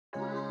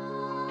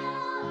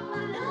Hej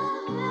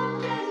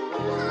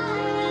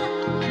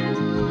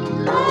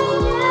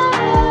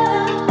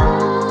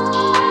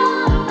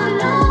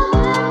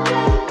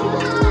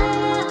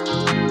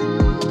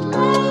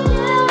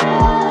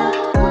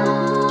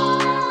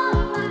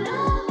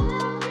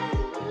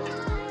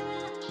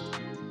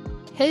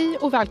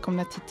och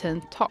välkomna till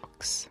Teen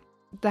Talks.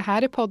 Det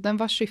här är podden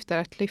vars syfte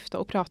är att lyfta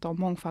och prata om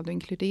mångfald och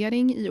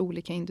inkludering i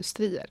olika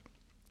industrier.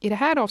 I det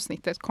här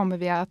avsnittet kommer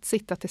vi att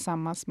sitta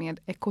tillsammans med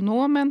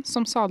ekonomen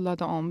som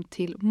sadlade om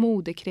till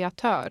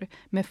modekreatör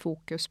med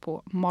fokus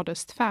på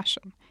modest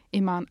fashion,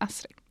 Iman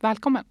Asri.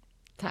 Välkommen!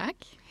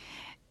 Tack!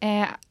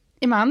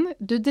 Iman,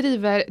 du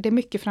driver det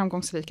mycket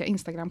framgångsrika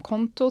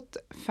Instagram-kontot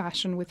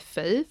Fashion with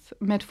Faith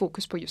med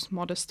fokus på just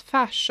modest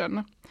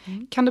fashion.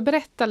 Kan du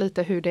berätta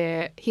lite hur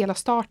det hela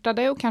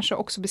startade och kanske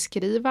också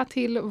beskriva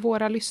till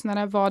våra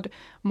lyssnare vad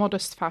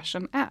modest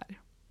fashion är?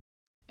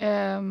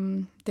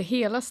 Det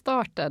hela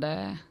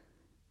startade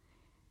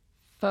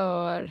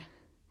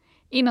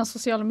innan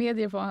sociala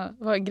medier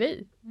var en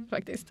grej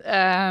faktiskt.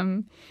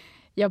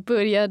 Jag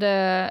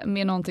började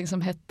med någonting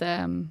som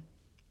hette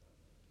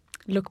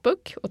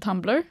Lookbook och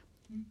Tumblr.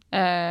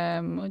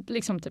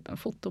 Liksom typ en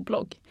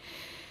fotoblogg.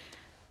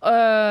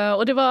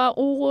 Och det var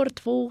år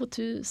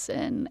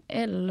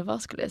 2011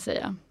 skulle jag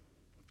säga.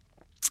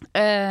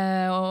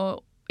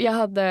 Och jag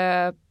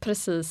hade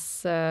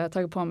precis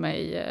tagit på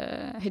mig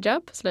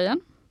hijab,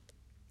 slöjan.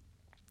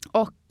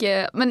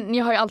 Men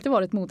jag har ju alltid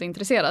varit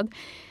modeintresserad.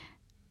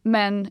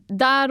 Men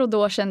där och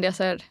då kände jag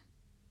så här,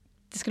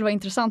 det skulle vara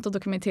intressant att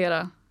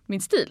dokumentera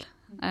min stil.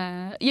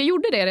 Jag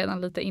gjorde det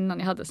redan lite innan.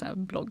 Jag hade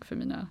en blogg för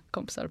mina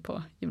kompisar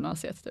på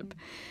gymnasiet typ.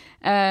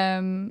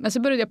 Men så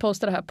började jag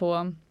posta det här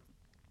på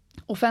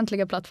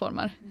offentliga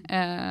plattformar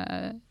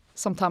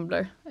som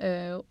Tumblr.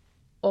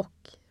 Och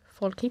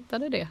folk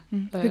hittade det.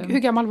 Hur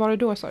gammal var du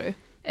då, sa du?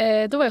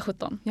 Då var jag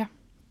 17. Ja.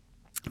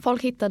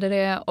 Folk hittade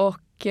det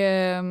och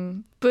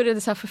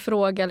började så här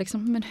förfråga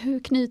liksom, men hur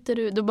knyter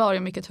du, då bar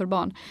jag mycket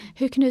turban.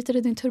 Hur knyter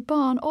du din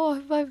turban?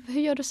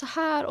 Hur gör du så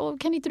här?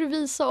 Kan inte du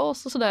visa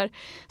oss? Och sådär.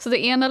 Så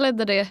det ena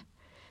ledde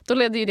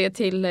ju det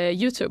till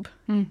YouTube.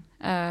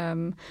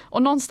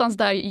 Och någonstans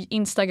där i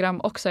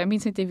Instagram också, jag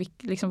minns inte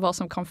liksom vad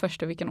som kom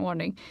först och vilken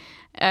ordning.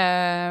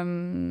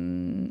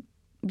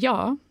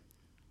 Ja,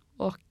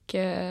 och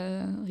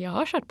jag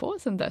har kört på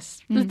sedan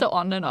dess. Lite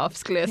on and off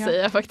skulle jag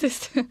säga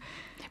faktiskt.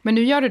 Men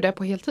nu gör du det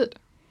på heltid?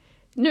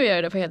 Nu gör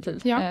jag det på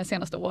heltid,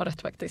 senaste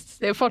året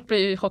faktiskt. Folk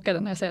blir ju chockade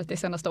när jag säger att det är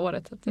senaste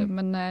året.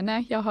 Men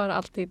nej, jag har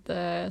alltid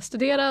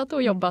studerat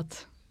och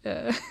jobbat.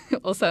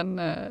 Och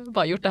sen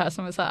bara gjort det här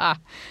som är så här,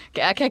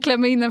 jag kan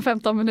klämma in en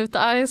 15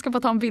 minuter. Jag ska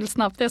bara ta en bild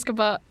snabbt. Jag ska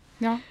bara,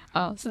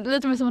 så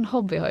lite mer som en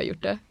hobby har jag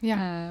gjort det. Ja.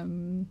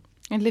 En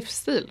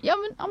livsstil? Ja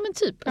men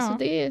typ. Ja. Alltså,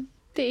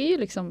 det är ju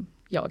liksom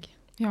jag.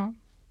 Ja.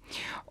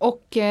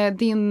 Och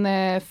din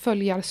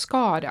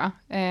följarskara,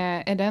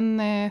 är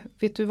den,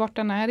 vet du vart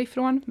den är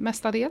ifrån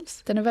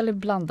mestadels? Den är väldigt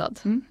blandad.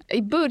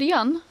 I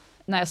början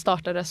när jag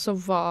startade så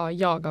var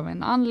jag av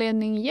en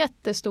anledning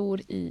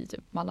jättestor i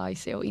typ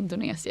Malaysia och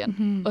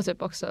Indonesien. Och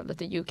typ också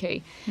lite UK.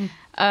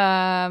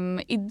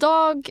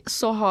 Idag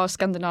så har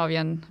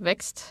Skandinavien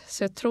växt.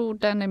 Så jag tror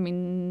den är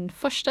min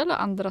första eller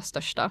andra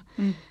största.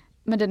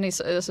 Men den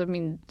är alltså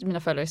mina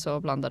följare är så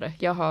blandade.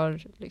 Jag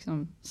har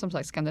liksom, som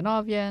sagt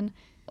Skandinavien.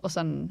 Och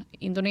sen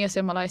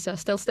Indonesien, Malaysia,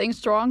 still staying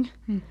strong.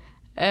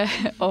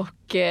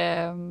 Och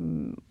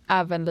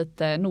även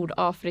lite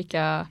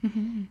Nordafrika,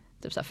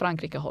 typ så här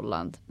Frankrike,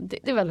 Holland.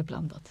 Det är väldigt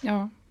blandat.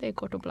 Ja. Det är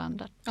kort och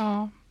blandat.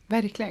 Ja,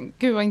 verkligen.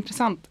 Gud vad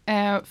intressant.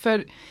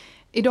 För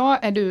idag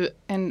är du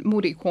en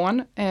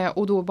modeikon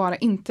och då bara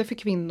inte för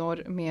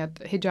kvinnor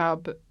med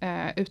hijab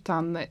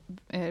utan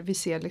vi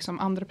ser liksom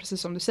andra,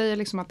 precis som du säger,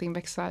 liksom att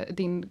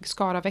din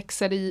skara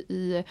växer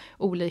i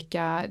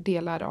olika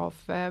delar av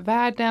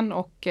världen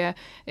och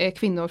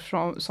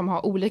kvinnor som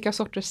har olika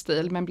sorters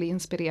stil men blir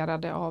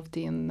inspirerade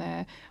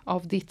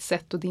av ditt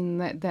sätt och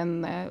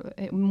den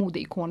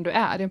modeikon du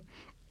är.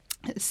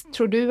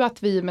 Tror du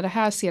att vi med det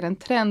här ser en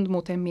trend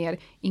mot en mer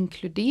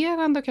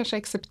inkluderande och kanske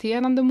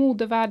accepterande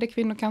modevärld där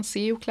kvinnor kan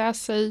se och klä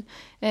sig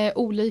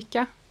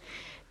olika?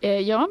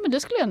 Ja, men det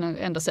skulle jag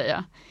ändå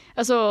säga.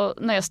 Alltså,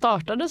 när jag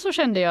startade så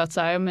kände jag att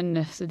så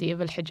det är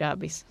väl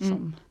hijabis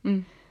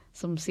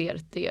som ser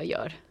det jag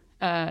gör.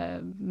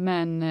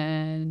 Men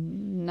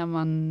när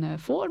man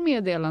får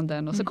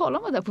meddelanden och så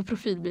kollar man där på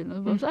profilbilden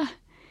och bara så här,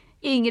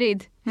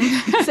 Ingrid,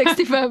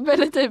 65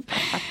 eller typ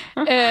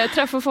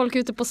träffar folk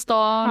ute på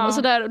stan och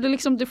sådär. Det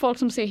är folk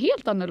som ser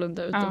helt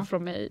annorlunda ut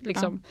från mig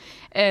liksom,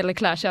 eller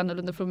klär sig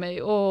annorlunda från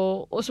mig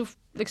och så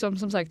liksom,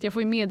 som sagt, jag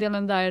får ju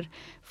meddelanden där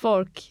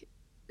folk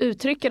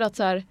uttrycker att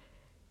så här,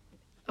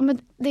 men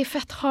det är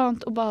fett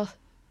skönt att bara,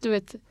 du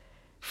vet,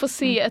 få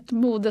se ett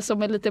mode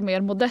som är lite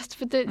mer modest.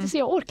 För så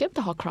jag orkar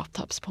inte ha crop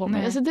tops på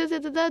mig. Alltså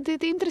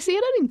det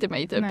intresserar inte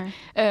mig typ.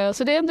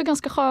 Så det är ändå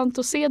ganska skönt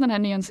att se den här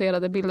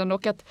nyanserade bilden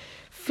och att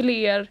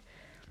fler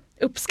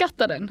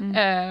uppskattar den.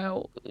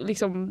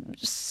 Liksom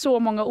så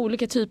många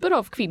olika typer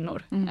av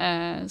kvinnor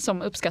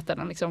som uppskattar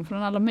den liksom,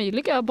 från alla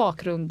möjliga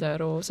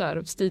bakgrunder och så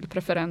här,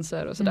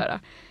 stilpreferenser och sådär.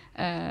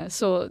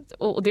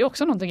 Och det är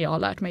också någonting jag har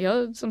lärt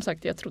mig. Som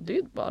sagt, jag trodde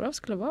ju bara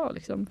skulle vara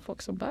liksom,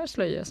 folk som bär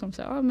slöja som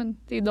säger, men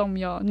det är de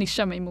jag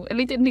nischar mig mot.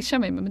 Eller inte nischar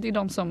mig, men det är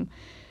de som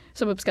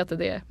uppskattar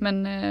det.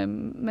 Men,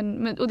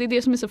 och det är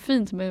det som är så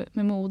fint med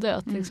mode,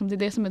 att liksom, det är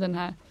det som är den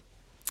här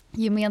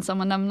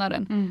gemensamma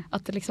nämnaren.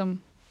 Att det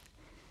liksom,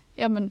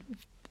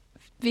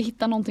 vi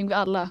hittar någonting vi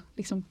alla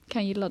liksom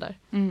kan gilla där.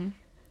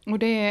 Och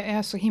det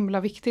är så himla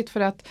viktigt, för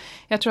att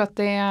jag tror att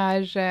det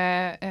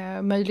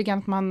är möjligen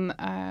att man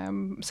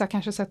så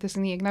kanske sätter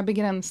sin egna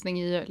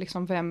begränsning i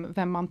liksom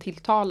vem man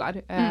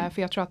tilltalar.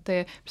 För jag tror att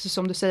det, precis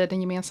som du säger,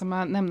 den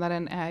gemensamma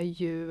nämnaren är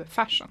ju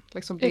fashion.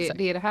 Liksom det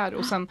är det här.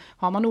 Och sen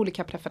har man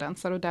olika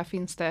preferenser, och där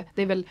finns det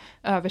är väl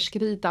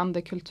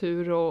överskridande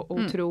kultur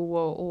och tro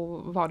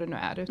och vad det nu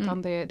är.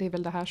 Utan det är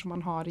väl det här som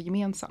man har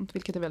gemensamt,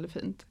 vilket är väldigt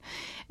fint.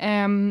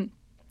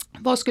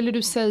 Vad skulle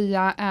du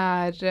säga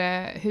är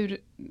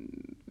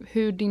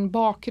hur din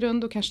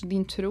bakgrund och kanske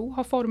din tro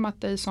har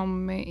format dig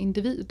som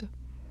individ?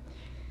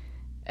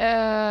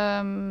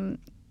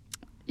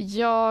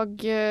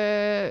 Jag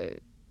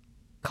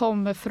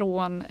kommer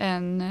från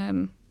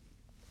en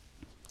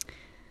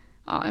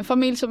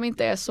familj som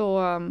inte är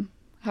så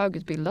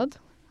högutbildad.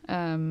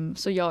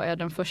 Så jag är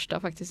den första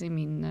faktiskt i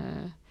min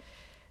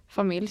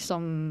familj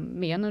som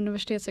med en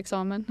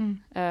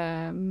universitetsexamen.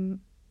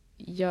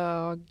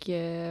 Jag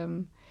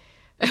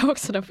är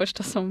också den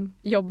första som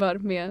jobbar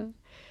med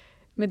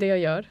det jag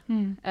gör.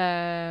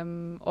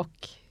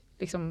 Och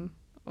liksom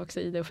också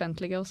i det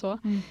offentliga och så.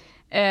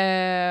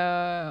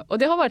 Och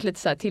det har varit lite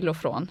så här till och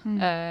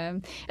från.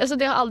 Alltså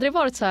det har aldrig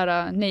varit så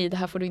här, nej, det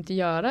här får du inte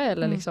göra,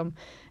 eller liksom,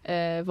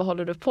 vad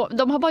håller du på?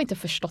 De har bara inte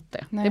förstått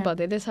det. Nej. Det är bara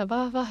det. Det är så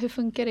här, hur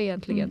funkar det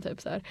egentligen?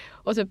 Typ så här.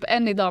 Och typ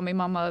än idag min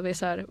mamma är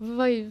så här,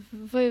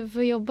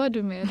 vad jobbar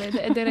du med?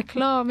 Är det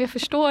reklam? Jag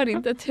förstår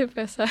inte. Typ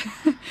är så här.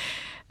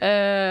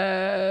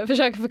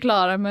 Försöker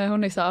förklara, men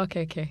hon är så här,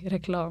 okej,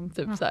 reklam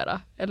typ så här,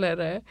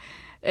 eller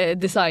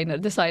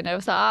designer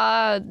så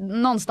här,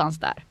 någonstans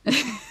där.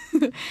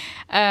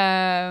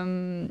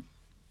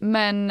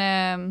 Men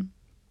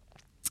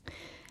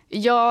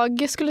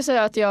jag skulle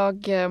säga att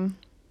jag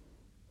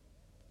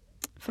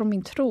från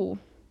min tro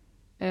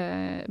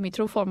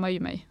formar ju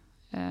mig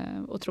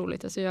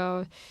otroligt.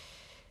 Alltså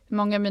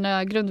många av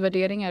mina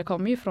grundvärderingar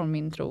kommer ju från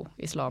min tro,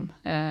 islam.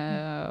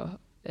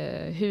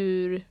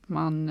 Hur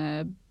man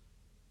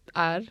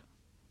är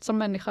som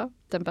människa,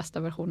 den bästa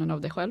versionen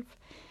av dig själv.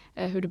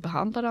 Hur du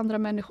behandlar andra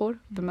människor,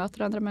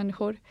 bemöter andra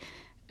människor.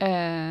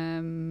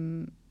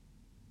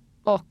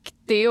 Och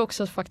det är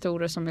också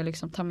faktorer som jag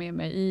liksom tar med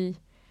mig i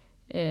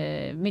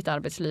mitt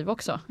arbetsliv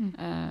också.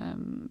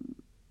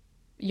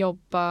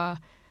 Jobba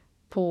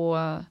på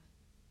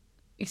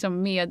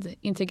liksom med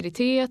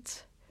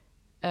integritet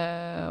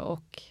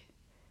och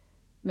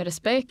med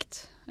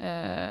respekt.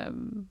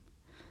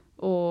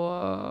 Och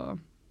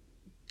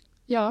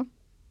ja,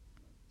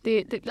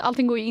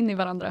 allting går ju in i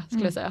varandra,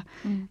 skulle jag säga.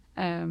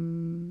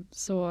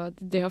 Så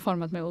det har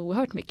format mig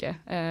oerhört mycket.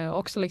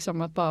 Också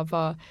liksom att bara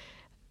vara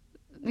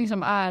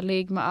liksom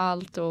ärlig med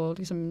allt och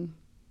liksom,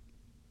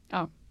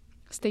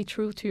 stay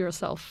true to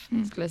yourself,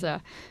 skulle jag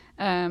säga.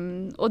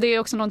 Och det är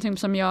också någonting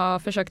som jag har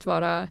försökt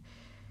vara,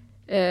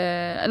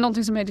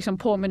 någonting som jag liksom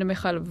påminner mig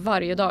själv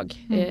varje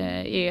dag,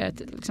 är att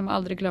liksom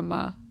aldrig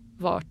glömma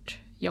vart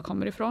jag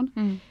kommer ifrån.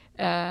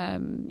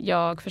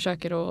 Jag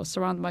försöker att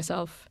surround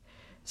myself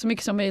så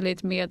mycket som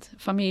möjligt med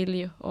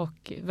familj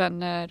och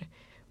vänner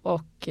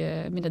och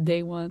mina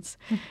day ones.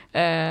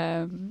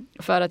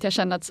 För att jag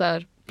känner att så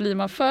här, blir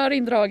man för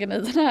indragen i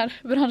den här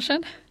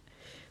branschen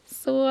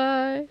så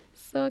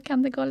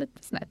kan det gå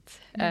lite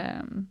snett.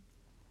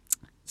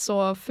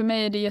 Så för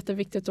mig är det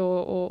jätteviktigt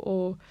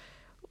att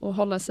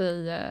hålla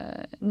sig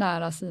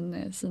nära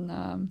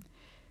sina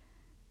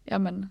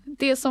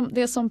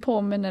det som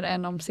påminner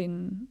en om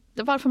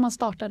varför man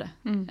startade.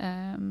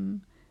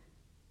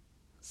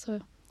 Så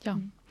ja.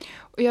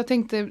 Och jag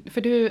tänkte,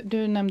 för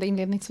du nämnde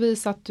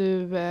inledningsvis att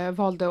du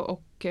valde att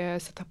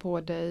sätta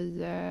på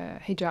dig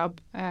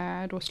hijab,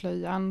 då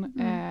slöjan,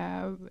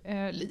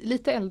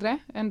 lite äldre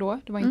ändå.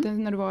 Det var inte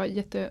när du var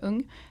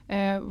jätteung.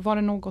 Var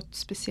det något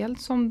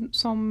speciellt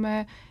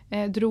som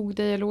drog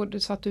dig, eller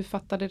så att du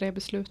fattade det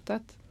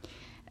beslutet?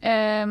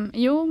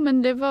 Jo,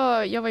 men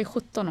jag var ju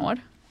 17 år.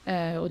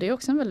 Och det är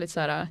också en väldigt så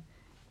här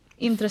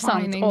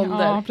intressant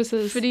ålder. Ja,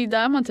 precis. För det är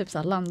där man typ så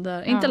här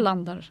landar, inte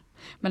landar.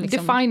 Men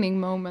liksom, defining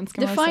moment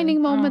ska man säga.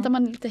 Defining moment där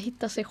man lite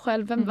hittar sig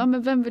själv.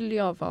 Vem vill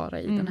jag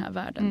vara i den här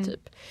världen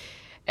typ.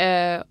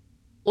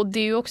 Och det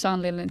är ju också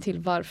anledningen till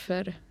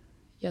varför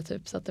jag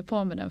typ satte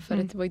på mig den. För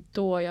det var ju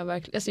då jag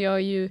verkligen, alltså jag är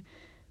ju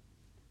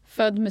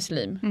född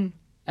muslim.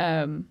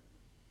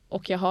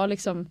 Och jag har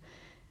liksom,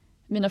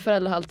 mina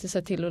föräldrar har alltid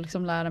sett till att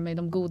liksom lära mig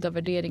de goda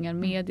värderingar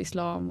med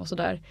islam och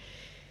sådär.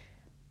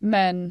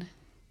 Men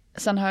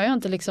sen har jag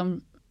inte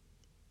liksom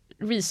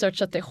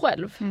researchat det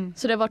själv.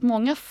 Så det har varit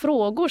många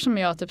frågor som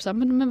jag typ såhär,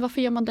 men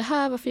varför gör man det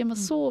här? Varför gör man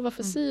så?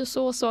 Varför si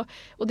och så?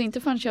 Och det är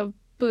inte förrän jag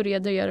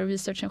började göra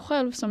researchen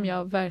själv som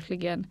jag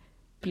verkligen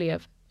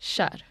blev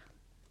kär.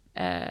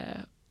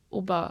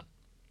 Och bara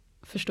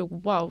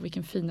förstod, wow,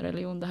 vilken fin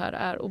religion det här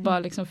är. Och bara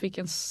liksom fick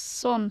en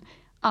sån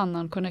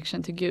annan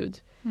connection till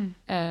Gud.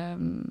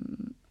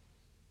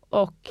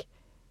 Och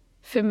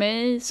för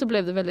mig så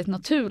blev det väldigt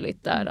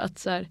naturligt där att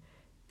så här,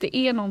 det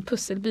är någon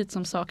pusselbit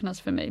som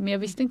saknas för mig. Men jag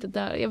visste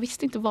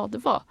inte vad det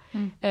var.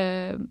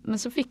 Men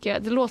så fick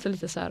jag, det låter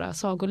lite så här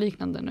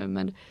sagoliknande nu,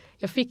 men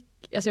jag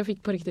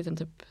fick på riktigt en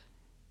typ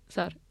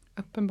så här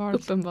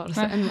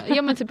uppenbarelse.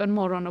 Ja, men typ en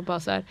morgon och bara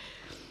så här,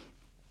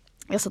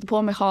 jag satte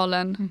på mig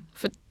sjalen,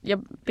 för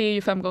jag ber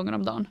ju 5 gånger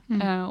om dagen.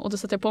 Och då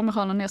satte jag på mig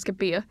sjalen när jag ska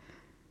be.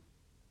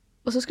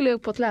 Och så skulle jag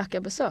upp på ett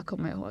läkarbesök,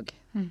 kommer jag ihåg.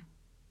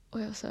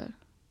 Och jag så här,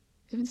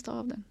 jag vill inte ta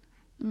av den.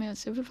 Men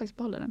jag vill faktiskt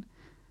behålla den.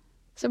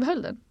 Så jag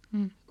behöll den.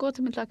 Gå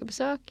till mitt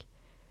läkarbesök.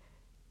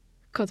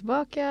 Kom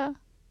tillbaka.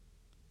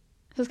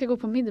 Så ska jag gå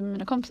på middag med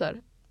mina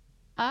kompisar.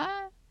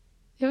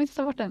 Jag vill inte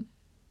ta bort den.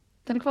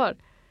 Den är kvar.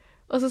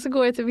 Och så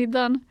går jag till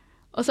middagen.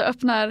 Och så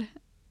öppnar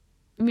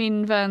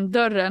min vän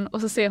dörren.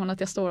 Och så ser hon att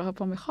jag står och har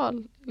på mig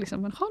sjal.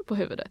 Liksom en sjal på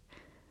huvudet.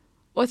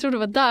 Och jag tror det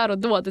var där och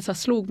då det så här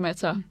slog mig.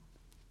 Så,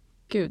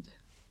 Gud,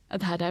 att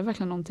det här är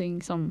verkligen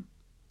någonting som...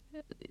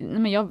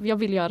 Men jag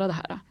vill göra det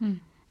här.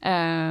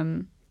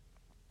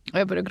 Och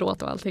jag började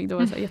gråta och allting. Det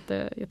var så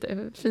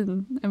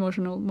jättefin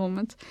emotional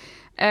moment.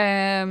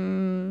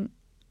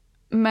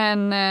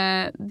 Men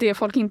det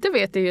folk inte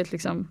vet är ju att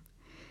liksom,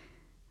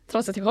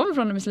 trots att jag kommer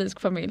från en muslimsk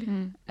familj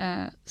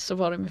så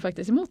var de ju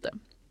faktiskt emot det.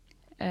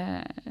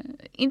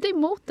 Inte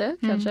emot det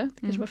kanske.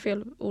 Det kanske var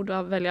fel ord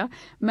att välja.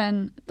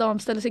 Men de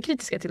ställde sig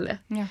kritiska till det.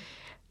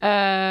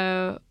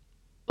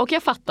 Och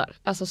jag fattar,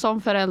 alltså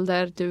som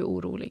förälder, du är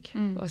orolig.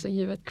 Alltså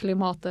givet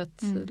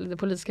klimatet, det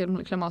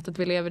politiska klimatet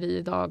vi lever i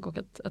idag och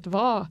att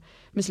vara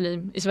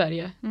muslim i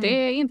Sverige, det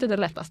är inte det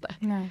lättaste.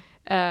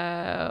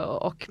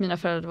 Och mina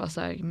föräldrar var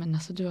så här, men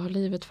alltså du har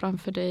livet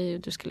framför dig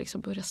och du ska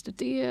liksom börja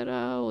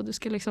studera och du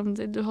ska liksom,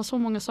 du har så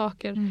många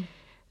saker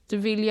du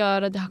vill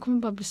göra, det här kommer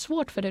bara bli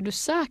svårt för dig, du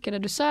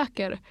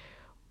söker.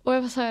 Och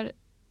jag var så här,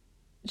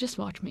 just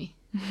watch me.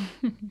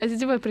 Alltså,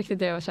 det var på riktigt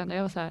det jag kände,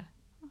 jag var så här,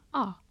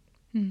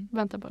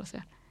 vänta bara och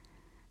se.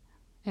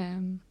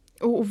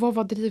 Och vad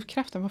var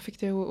drivkraften? Vad fick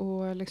du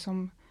att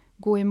liksom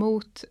gå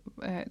emot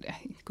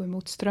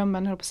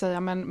strömmen, höll på att säga,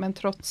 men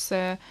trots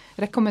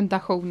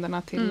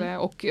rekommendationerna till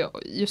och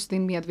just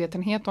din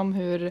medvetenhet om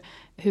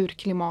hur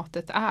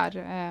klimatet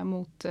är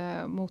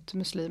mot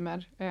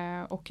muslimer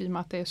och i och med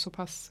att det är så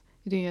pass,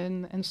 det är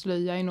en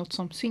slöja i något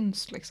som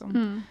syns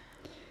liksom.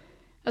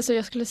 Alltså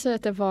jag skulle säga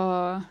att det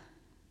var,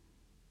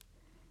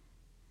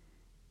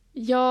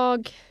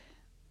 jag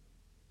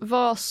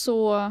var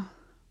så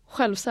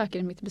självsäker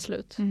i mitt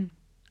beslut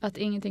att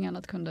ingenting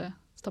annat kunde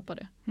stoppa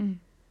det.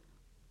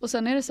 Och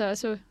sen är det så här,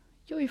 så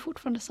jag är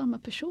fortfarande samma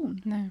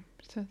person. Nej,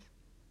 precis.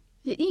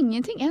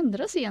 Ingenting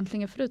ändras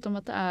egentligen förutom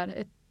att det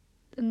är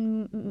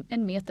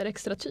en meter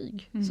extra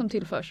tyg som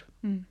tillförs.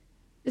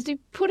 Det är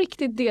på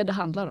riktigt det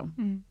handlar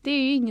om. Det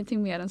är ju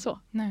ingenting mer än så.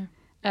 Nej.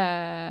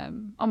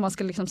 Om man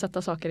ska liksom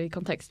sätta saker i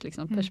kontext,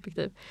 liksom,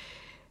 perspektiv.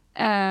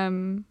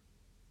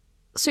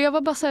 Så jag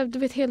var bara så här, du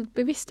vet, helt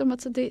bevisst om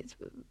att så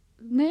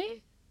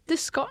det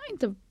ska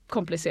inte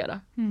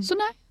komplicera. Så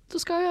nej, då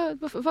ska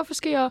varför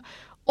ska jag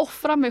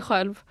offra mig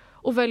själv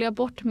och välja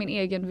bort min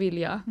egen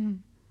vilja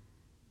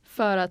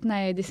för att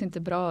nej, det ser inte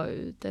bra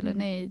ut eller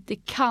nej, det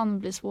kan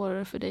bli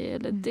svårare för dig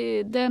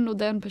eller den och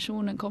den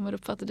personen kommer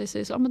uppfatta det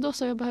så. Men då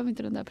sa jag behöver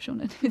inte den där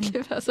personen i mitt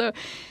liv. Alltså,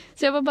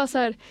 så jag var bara så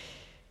här,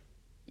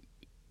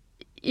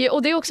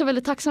 och det är också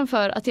väldigt tacksam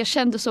för att jag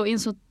kände så i en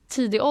så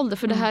tidig ålder,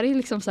 för det här är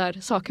liksom så här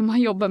saker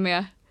man jobbar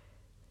med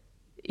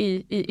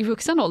i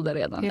vuxen ålder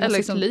redan. Hela eller sitt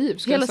liksom, liv.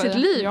 Hela sitt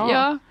liv,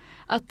 ja.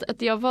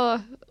 Att jag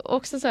var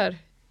också så här,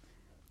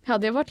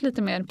 hade jag varit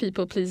lite mer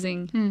people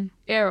pleasing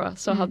era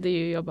så hade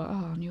ju jag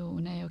bara,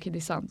 okej, det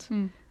är sant.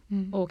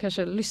 Och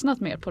kanske lyssnat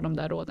mer på de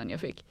där råden jag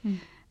fick.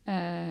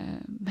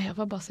 Men jag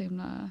var bara så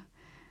himla,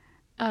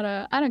 I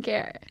don't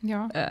care.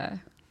 Ja.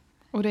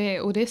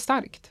 Och det är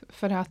starkt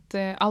för att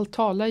allt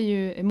talar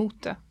ju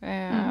emot det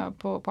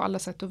på alla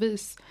sätt och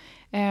vis.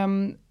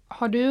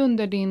 Har du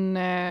under din,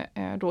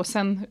 då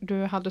sen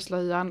du hade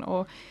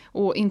slöjan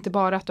och inte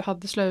bara att du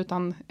hade slöja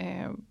utan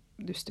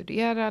du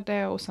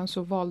studerade och sen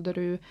så valde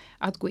du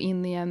att gå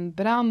in i en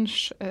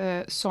bransch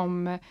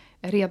som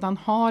redan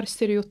har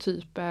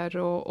stereotyper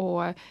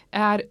och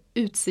är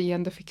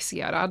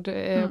utseendefixerad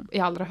i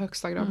allra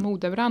högsta grad,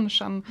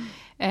 modebranschen.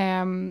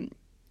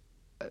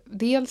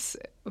 Dels,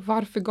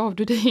 varför gav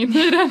du dig in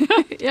i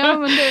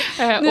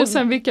den? Och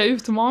sen vilka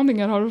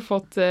utmaningar har du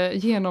fått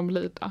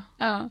genomlida?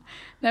 Ja.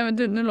 Nej, men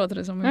nu låter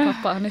det som min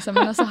pappa. Han är så,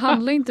 men alltså,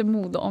 handlar inte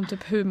mode om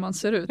typ hur man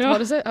ser ut. Ja.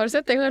 Har du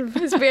sett dig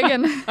själv i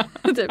spegeln?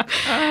 typ.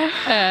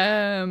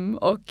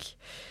 Och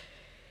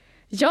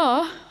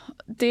ja,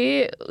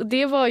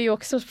 det var ju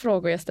också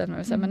frågor jag ställde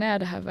mig. Så här, men är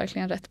det här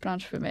verkligen rätt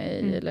bransch för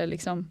mig? Eller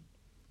liksom...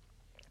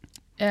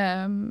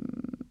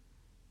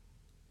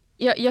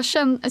 jag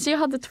kände, alltså jag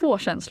hade 2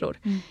 känslor.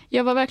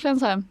 Jag var verkligen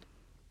så här,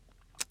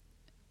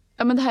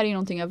 ja men det här är ju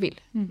någonting jag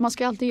vill. Man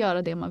ska alltid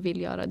göra det man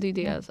vill göra. Det är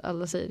det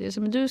alla säger. Det är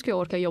så, men du ska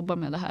orka jobba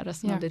med det här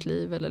resten av ditt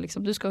liv. Eller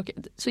liksom, du ska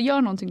så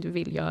gör någonting du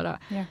vill göra.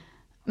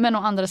 Men å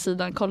andra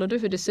sidan, kollar du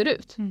hur det ser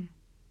ut.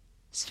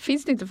 Så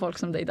finns det inte folk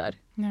som dig där.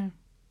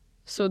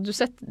 Så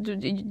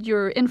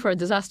you're in for a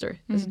disaster.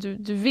 Alltså,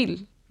 du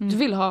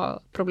vill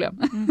ha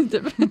problem.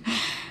 Typ.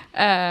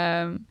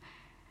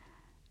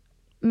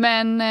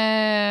 Men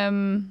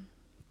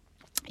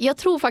jag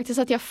tror faktiskt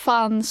att jag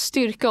fann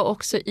styrka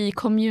också i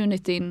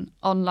communityn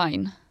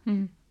online.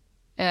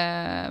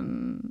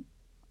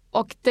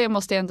 Och det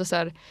måste jag ändå så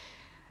här,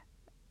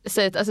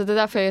 säga. Alltså det är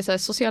därför jag säger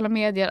att sociala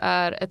medier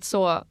är ett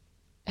så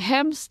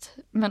hemskt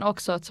men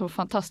också ett så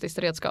fantastiskt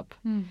redskap.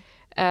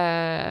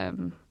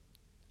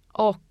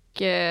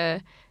 Och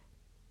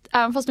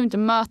även fast du inte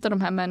möter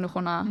de här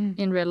människorna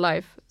in real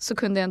life så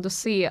kunde jag ändå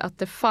se att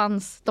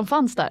de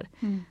fanns där.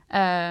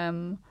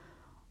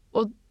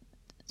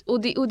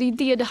 Och det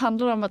är det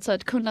handlar om, att, så här,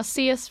 att kunna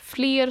se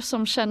fler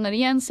som känner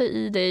igen sig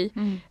i dig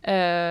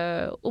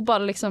och bara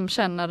liksom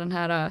känna den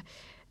här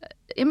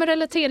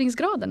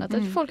relateringsgraden,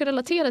 att folk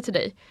relaterar till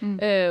dig.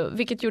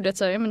 Vilket gjorde att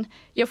så här,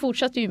 jag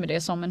fortsatte ju med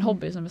det som en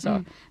hobby som jag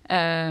sa.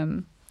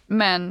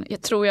 Men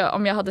jag tror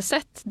om jag hade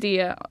sett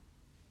det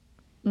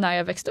när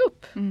jag växte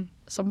upp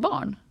som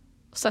barn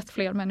och sett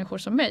fler människor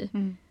som mig,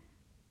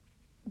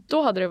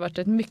 då hade det varit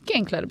ett mycket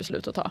enklare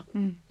beslut att ta.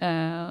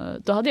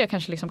 Då hade jag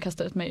kanske liksom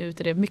kastat mig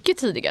ut i det mycket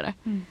tidigare.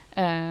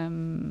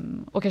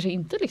 Och kanske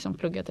inte liksom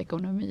pluggat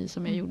ekonomi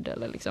som jag gjorde.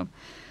 Eller liksom.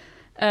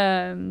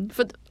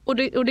 Och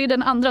det är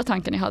den andra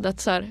tanken jag hade. Att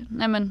så här,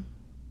 nej men,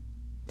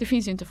 det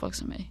finns ju inte folk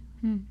som mig.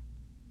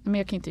 Men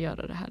jag kan inte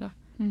göra det här då.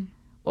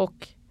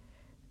 Och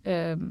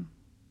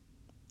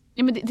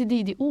men det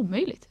är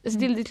omöjligt.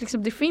 Alltså,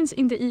 det finns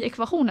inte i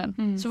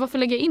ekvationen. Så varför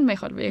lägga in mig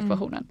själv i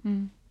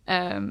ekvationen?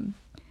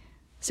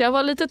 Så jag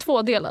var lite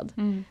tvådelad.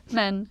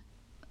 Men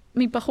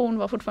min passion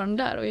var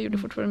fortfarande där och jag gjorde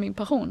fortfarande min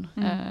passion.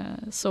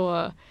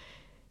 Så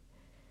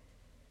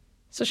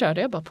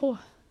körde jag bara på.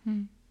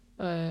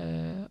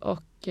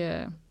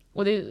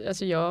 Och det,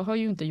 alltså jag har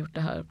ju inte gjort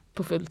det här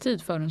på full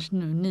tid förrän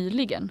nu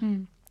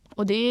nyligen.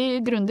 Och det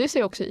grundar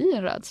sig också i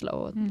en rädsla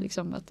och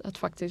liksom att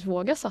faktiskt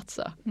våga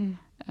satsa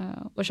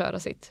och köra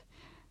sitt.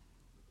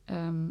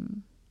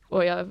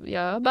 Och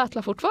jag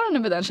battlar fortfarande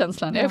med den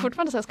känslan. Jag är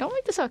fortfarande så här, ska man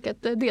inte söka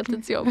ett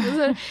deltidsjobb?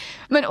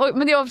 Men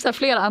det är av så här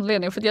flera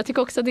anledningar. För jag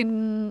tycker också att det är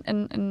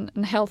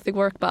en healthy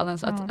work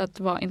balance att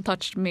vara in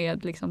touch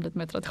med liksom lite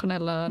mer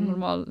traditionella,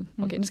 okej,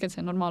 nu ska jag inte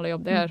säga normala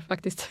jobb. Det är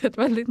faktiskt ett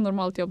väldigt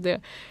normalt jobb.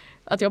 Det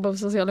att jobba på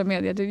sociala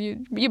medier.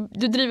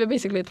 Du driver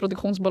basically ett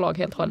produktionsbolag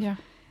helt själv.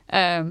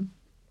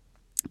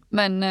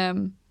 Men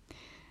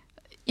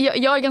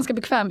jag är ganska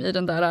bekväm i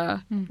den där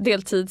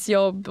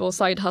deltidsjobb och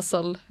side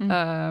hustle.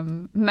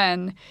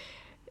 Men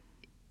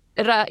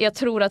jag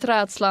tror att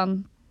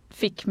rädslan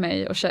fick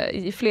mig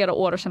i flera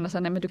år att känna så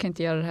här, nej men du kan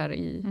inte göra det här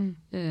i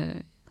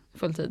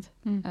fulltid.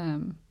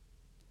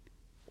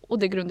 Och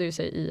det grundar ju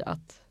sig i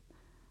att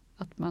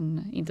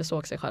man inte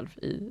såg sig själv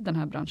i den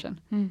här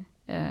branschen.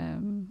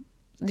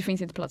 Det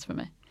finns inte plats för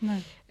mig.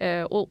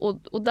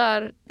 Och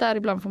där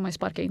ibland får man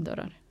sparka in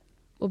dörrar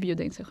och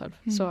bjuda in sig själv.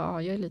 Så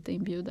ja, jag är lite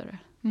inbjudare.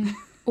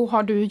 Och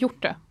har du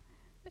gjort det?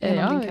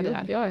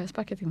 Ja, jag har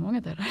sparkat in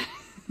många dörrar.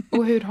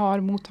 Och hur har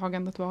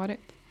mottagandet varit?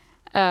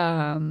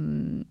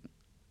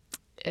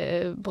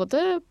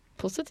 Både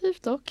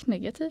positivt och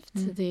negativt.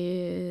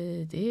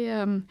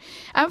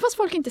 Även fast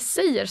folk inte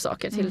säger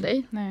saker till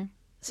dig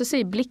så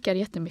säger blickar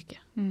jättemycket.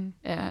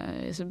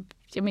 Så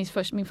jag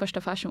minns min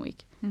första Fashion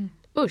Week.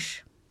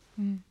 Usch,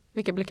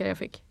 vilka blickar jag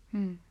fick.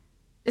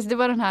 Så det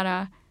var den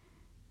här...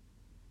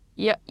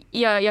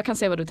 Jag kan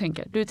se vad du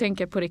tänker. Du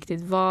tänker på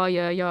riktigt, vad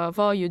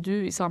gör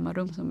du i samma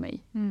rum som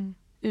mig?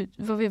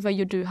 Vad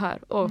gör du här?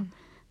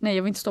 Nej,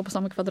 jag vill inte stå på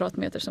samma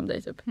kvadratmeter som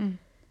dig typ.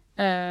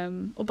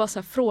 Och bara så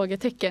här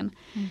frågetecken.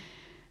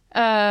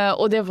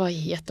 Och det var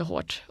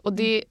jättehårt. Och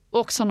det är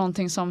också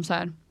någonting som så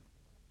här,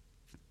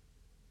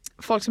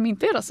 folk som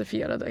inte är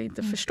rasifierade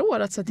inte förstår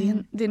att så det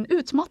är en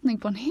utmattning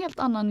på en helt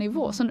annan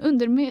nivå. Så en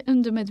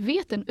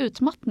undermedveten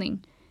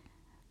utmattning.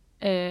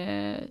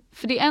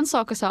 För det är en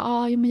sak att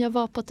säga, men jag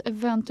var på ett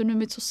event och nu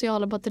mitt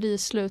sociala batteri är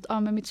slut.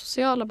 Men mitt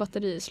sociala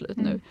batteri är slut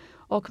nu.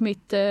 Och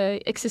mitt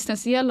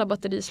existentiella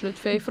batteri är slut.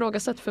 För jag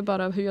ifrågasätter för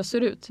bara hur jag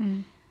ser ut.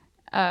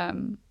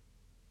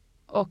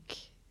 Och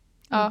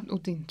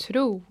din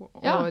tro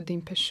och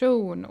din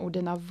person och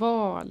dina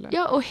val.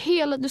 Ja, och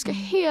du ska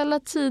hela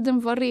tiden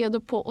vara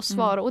redo på att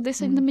svara. Och det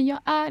säger, nej men jag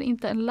är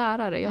inte en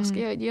lärare.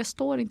 Jag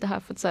står inte här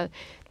för att så här,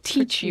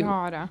 teach you.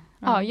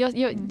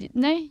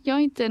 Nej, jag är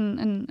inte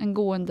en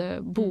gående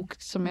bok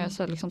som jag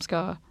så här, liksom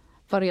ska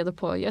vara redo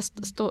på. Jag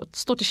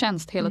står till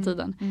tjänst hela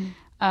tiden.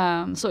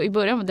 Så i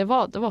början, det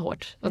var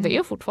hårt. Och det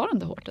är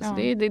fortfarande hårt.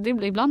 Alltså,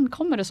 ibland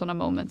kommer det sådana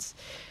moments.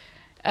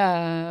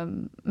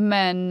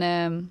 Men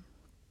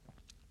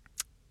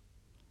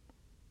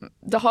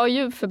det har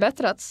ju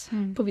förbättrats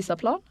på vissa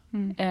plan.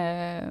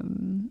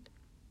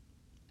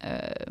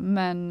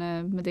 Men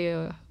det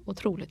är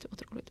otroligt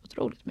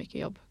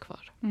mycket jobb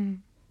kvar.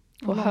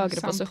 På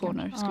högre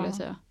positioner skulle jag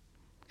säga.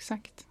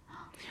 Exakt.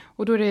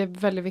 Och då är det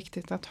väldigt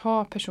viktigt att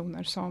ha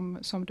personer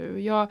som du.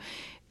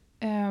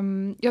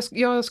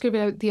 Jag skulle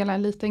vilja dela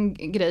en liten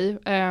grej.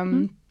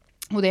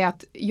 Och det är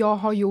att jag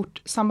har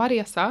gjort samma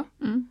resa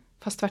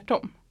fast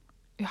tvärtom.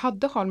 Jag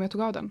hade sjal men jag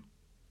tog av den.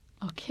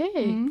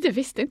 Okej, det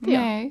visste inte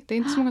jag. Nej, det är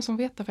inte så många som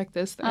vet det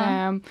faktiskt.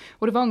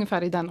 Och det var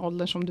ungefär i den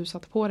åldern som du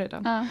satte på dig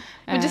den.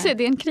 Men du ser,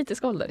 det är en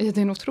kritisk ålder. Det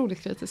är en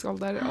otroligt kritisk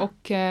ålder.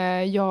 Och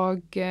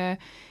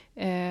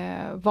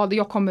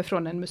jag kommer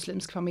från en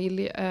muslimsk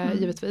familj,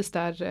 givetvis,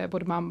 där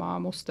både mamma,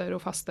 moster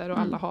och faster och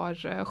alla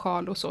har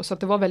sjal och så. Så att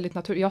det var väldigt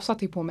naturligt. Jag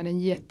satte på mig den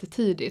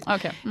jättetidigt.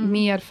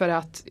 Mer för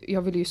att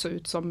jag ville ju se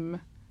ut som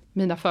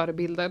mina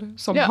förebilder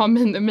som har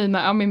min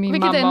mamma och min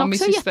syster. Vilket är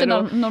också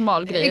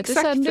jättenormal grej.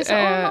 Exakt. Du sa,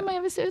 mamma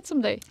jag vill se ut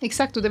som dig.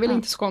 Exakt, och det är väl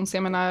inte så konstigt.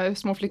 Jag menar,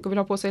 små flickor vill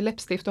ha på sig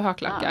läppstift och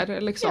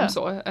högklackar. Liksom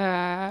så.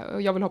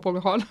 Jag vill ha på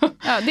mig sjal.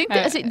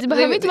 Det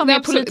behöver inte vara mer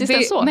politiskt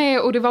än så. Nej,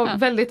 och det var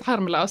väldigt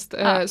harmlöst.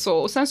 Så.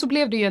 Och sen så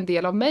blev det ju en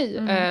del av mig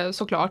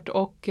såklart.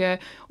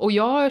 Och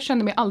jag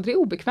kände mig aldrig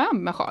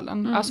obekväm med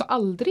sjalen. Alltså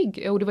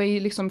aldrig. Och det var ju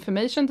liksom, för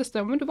mig kändes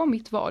det, men det var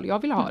mitt val.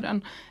 Jag ville ha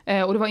den.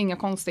 Och det var inga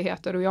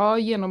konstigheter. Och jag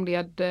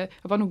genomled,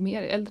 jag var nog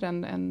mer äldre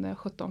än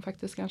 17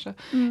 faktiskt kanske.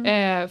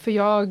 För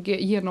jag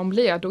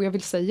genomled, och jag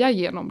vill säga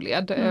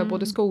genomled,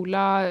 både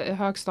skola,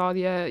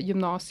 högstadie,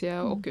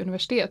 gymnasie och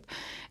universitet.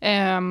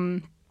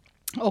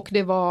 Och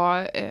det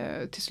var,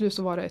 till slut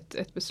så var det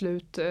ett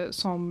beslut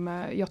som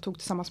jag tog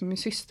tillsammans med min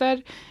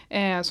syster,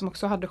 som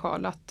också hade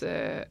sjal, att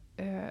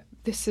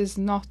this is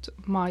not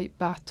my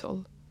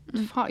battle to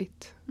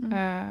fight.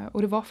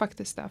 Och det var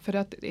faktiskt det, för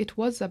att it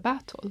was a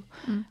battle.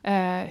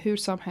 Hur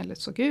samhället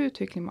såg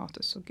ut, hur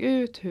klimatet såg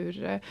ut,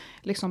 hur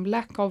liksom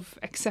lack of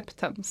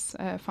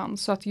acceptance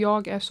fanns. Så att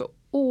jag är så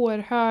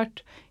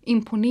oerhört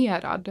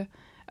imponerad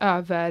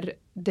över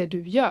det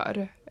du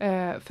gör.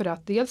 För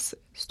att dels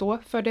stå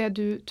för det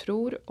du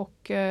tror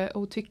och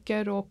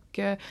tycker, och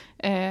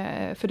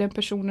för den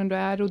personen du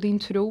är och din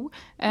tro.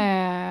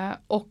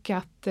 Och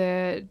att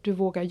du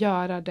vågar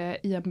göra det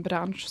i en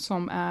bransch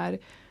som är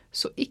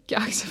så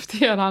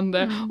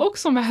icke-accepterande och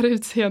som är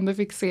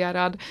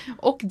utseendefixerad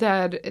och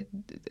där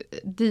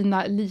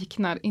dina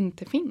liknar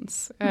inte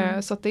finns.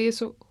 Så att det är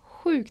så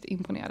sjukt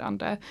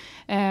imponerande.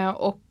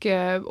 Och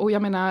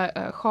jag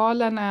menar,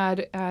 sjalen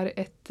är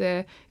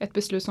ett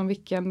beslut som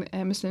vilken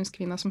muslimsk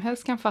kvinna som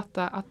helst kan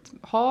fatta, att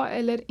ha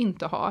eller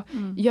inte ha.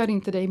 Gör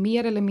inte dig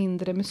mer eller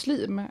mindre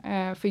muslim.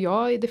 För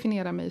jag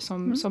definierar mig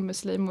som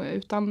muslim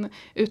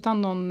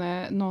utan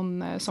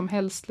någon som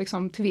helst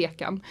liksom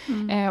tvekan.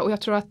 Och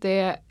jag tror att det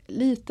är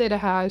lite det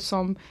här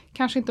som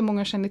kanske inte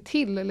många känner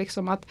till,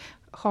 liksom att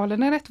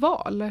sjalen är ett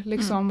val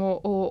liksom,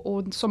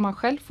 och som man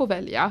själv får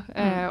välja.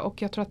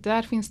 Och jag tror att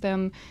där finns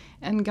det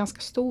en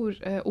ganska stor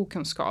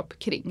okunskap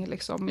kring.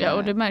 Liksom. Ja,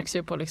 och det märks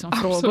ju på liksom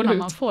frågorna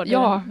man får.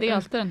 Det är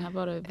alltid den här,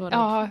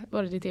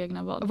 var det ditt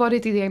egna val? Var det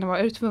ditt egna val?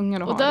 Är du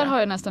tvungen att ha det? Och där har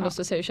jag nästan lust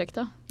att säga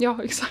ursäkta. Ja,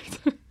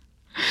 exakt.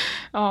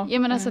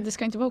 Jag menar, alltså, det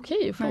ska inte vara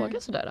okej att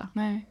fråga sådär.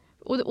 Nej.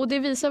 Och det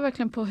visar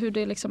verkligen på hur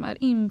det liksom är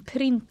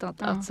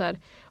inprintat att så här,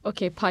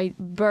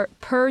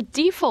 per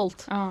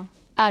default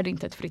är det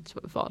inte ett fritt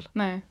val.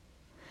 Nej.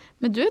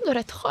 Men du är ändå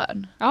rätt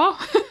skön. Ja.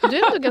 Du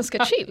är ändå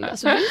ganska chill.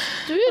 Alltså,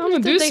 du är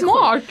du är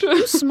smart. Du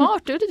är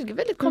smart, du är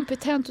väldigt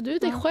kompetent och du är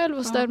dig själv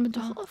och sådär, men du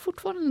har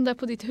fortfarande den där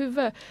på ditt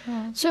huvud.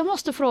 Så jag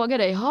måste fråga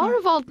dig, har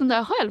du valt den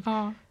där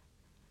själv?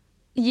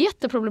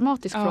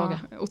 Jätteproblematisk fråga.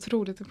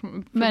 Otroligt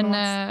problematisk.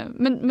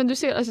 Men du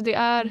ser, alltså, det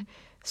är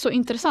så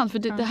intressant, för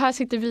det här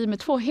sitter vi med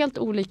två helt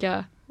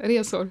olika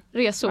resor.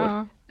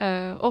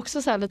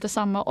 Också så här lite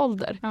samma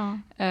ålder.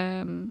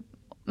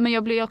 Men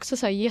jag blir också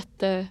så här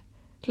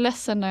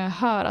jätteledsen när jag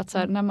hör att så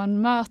här, när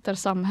man möter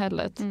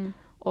samhället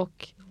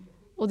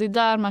och det är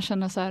där man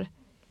känner så här,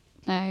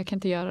 nej jag kan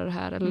inte göra det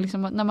här, eller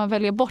liksom, när man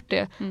väljer bort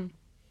det,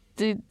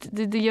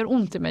 det gör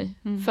ont i mig,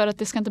 för att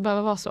det ska inte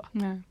behöva vara så.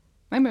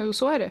 Nej, men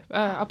så är det.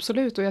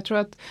 Absolut. Och jag tror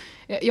att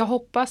jag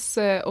hoppas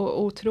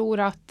och tror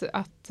att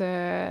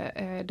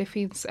det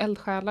finns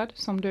eldsjälar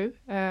som du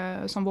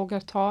som vågar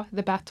ta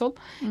the battle.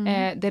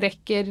 Det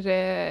räcker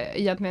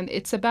egentligen,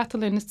 it's a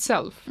battle in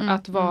itself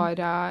att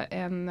vara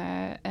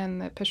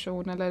en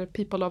person eller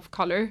people of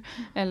color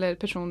eller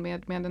person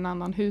med en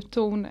annan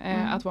hudton,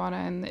 att vara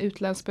en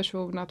utländsk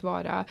person, att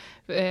vara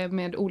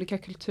med olika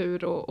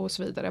kultur och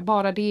så vidare.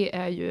 Bara det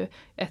är ju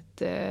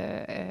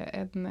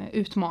en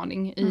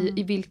utmaning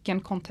i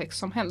vilken kontext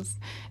som helst.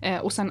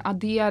 Och sen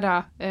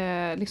addera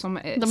liksom,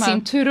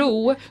 sin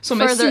tro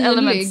som är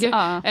synlig.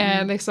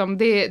 Liksom,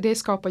 det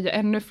skapar ju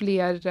ännu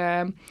fler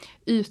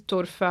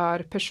ytor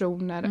för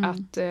personer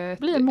att...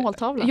 bli en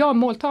måltavla. Ja,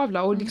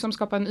 måltavla och liksom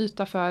skapa en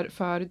yta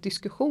för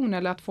diskussion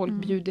eller att folk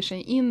bjuder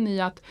sig in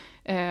i att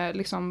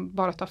liksom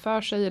bara ta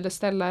för sig eller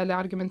ställa eller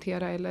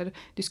argumentera eller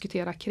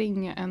diskutera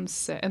kring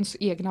ens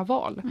egna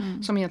val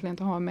som egentligen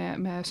inte har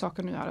med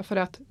saken att göra. För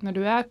att när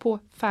du är på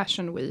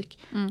Fashion Week,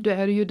 du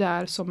är ju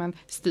där som en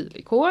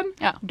stilikon,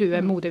 du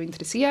är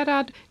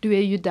modeintresserad, du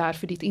är ju där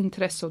för ditt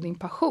intresse och din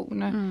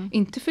passion,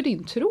 inte för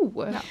din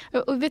tro.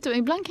 Ja. Och vet du,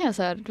 ibland kan jag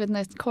så här, du vet, när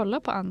jag kollar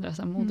på andra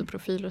så här,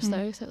 modeprofiler och så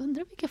där, jag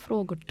undrar vilka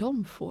frågor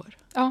de får.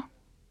 Ja.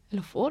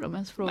 Eller får de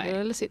ens frågor? Nej.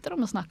 Eller sitter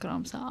de och snackar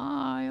om så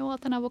här, jag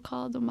åt en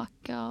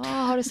avokadomacka.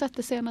 Har du sett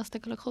det senaste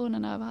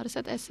kollektionen över? Har du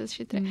sett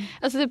SS23?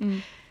 Alltså typ,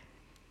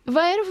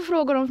 vad är det för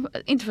frågor om,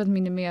 inte för att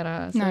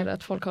minimera så här,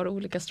 att folk har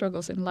olika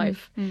struggles in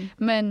life.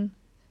 Men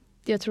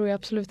jag tror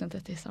absolut inte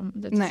att det är samma.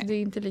 Det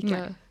är inte lika...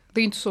 Nej.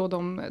 Det är inte så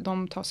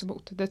de tas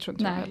emot. Det tror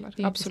inte jag heller.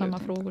 Det är absolut inte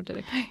samma frågor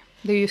direkt.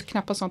 Det är ju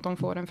knappast så att de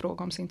får en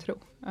fråga om sin tro.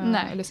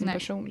 Eller sin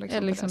person.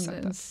 Liksom,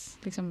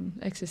 liksom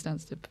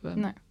existens typ.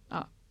 Nej.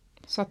 Ja.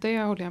 Så att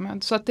det håller jag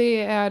med. Så att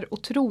det är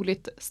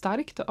otroligt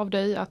starkt av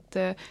dig att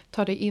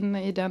ta dig in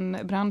i den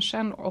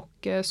branschen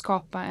och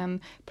skapa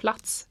en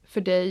plats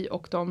för dig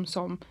och de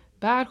som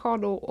bär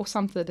sjal och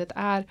samtidigt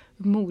är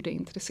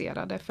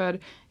modeintresserade. För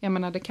jag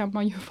menar, det kan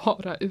man ju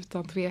vara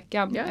utan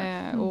tvekan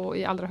och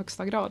i allra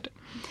högsta grad.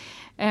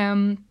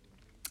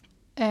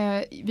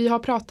 Vi har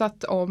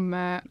pratat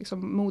om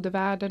liksom,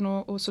 modevärlden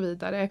och så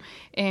vidare.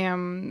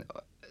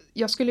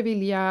 Jag skulle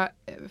vilja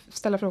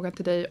ställa frågan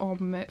till dig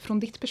om, från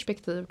ditt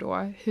perspektiv då,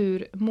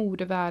 hur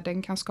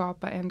modevärlden kan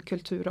skapa en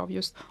kultur av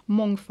just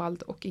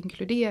mångfald och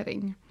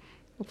inkludering.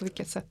 Och på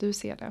vilket sätt du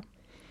ser det.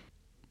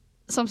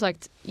 Som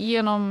sagt,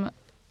 genom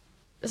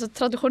alltså,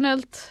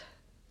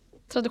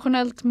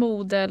 traditionellt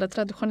mode eller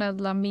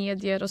traditionella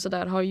medier och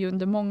sådär har ju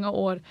under många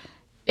år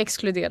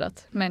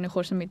exkluderat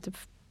människor som inte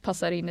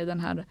passar in i den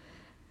här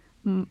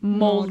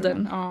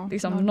molden,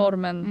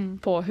 normen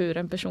på hur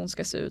en person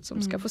ska se ut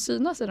som ska få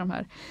synas i de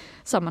här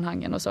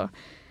sammanhangen och så.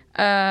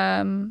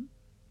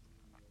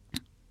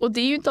 Och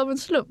det är ju inte av en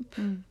slump.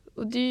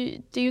 Och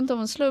det är ju inte av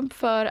en slump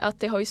för att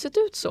det har ju sett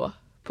ut så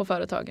på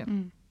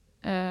företagen.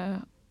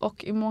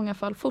 Och i många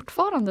fall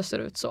fortfarande ser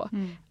ut så.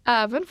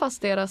 Även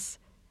fast deras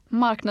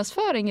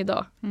marknadsföring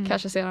idag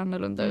kanske ser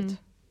annorlunda ut.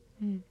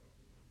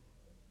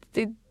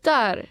 Det är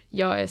där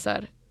jag är så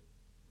här,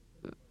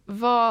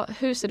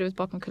 hur ser det ut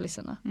bakom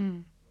kulisserna?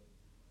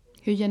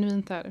 Hur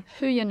genuint är det?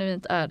 Hur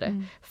genuint är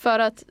det? För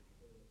att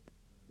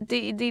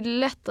det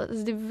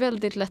är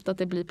väldigt lätt att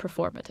det blir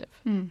performative.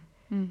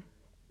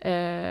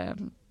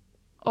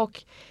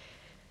 Och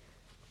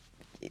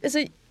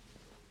alltså,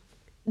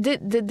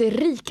 det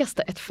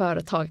rikaste ett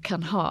företag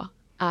kan ha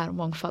är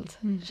mångfald,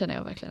 känner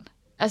jag verkligen.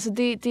 Alltså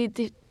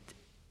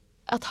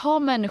att ha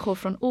människor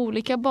från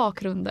olika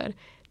bakgrunder,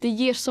 det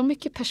ger så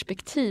mycket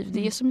perspektiv.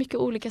 Det ger så mycket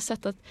olika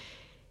sätt att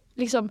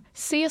liksom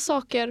se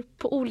saker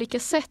på olika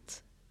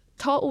sätt.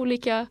 Ta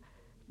olika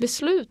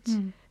beslut.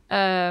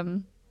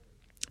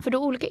 För det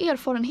är olika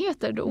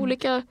erfarenheter, det är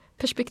olika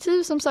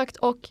perspektiv som sagt,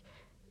 och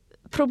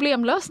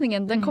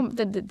problemlösningen den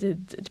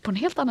på en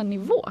helt annan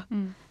nivå.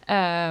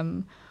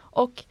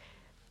 Och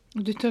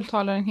du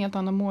tilltalar en helt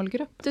annan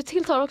målgrupp. Du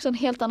tilltalar också en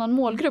helt annan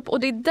målgrupp. Och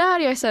det är där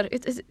jag är så här,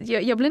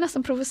 jag blir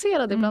nästan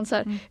provocerad ibland så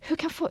här,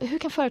 hur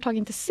kan företag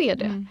inte se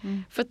det?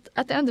 För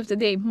att the end of the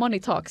day, money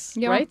talks,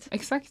 right?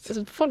 Exakt.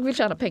 Alltså, folk vill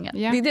tjäna pengar.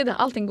 Yeah. Det är det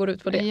allting går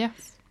ut på det.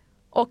 Yes.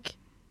 Och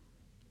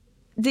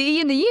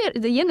det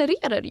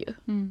genererar ju.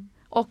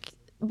 Och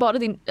bara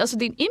din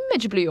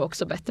image blir ju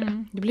också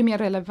bättre. Du blir mer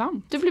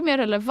relevant.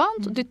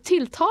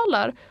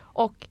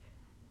 Och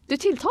du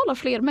tilltalar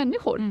fler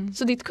människor.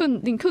 Så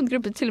din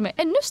kundgrupp är till och med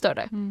ännu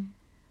större.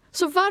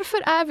 Så varför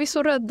är vi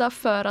så rädda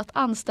för att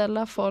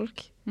anställa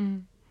folk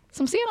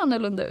som ser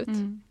annorlunda ut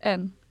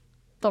än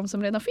de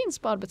som redan finns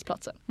på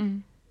arbetsplatsen?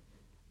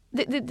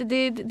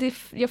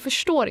 Jag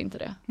förstår inte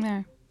det.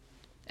 Nej.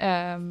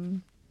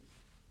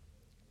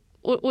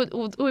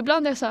 Och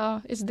ibland är det så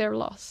här, is there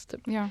loss?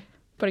 Typ. Ja.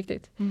 På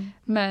riktigt.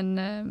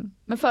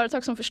 Men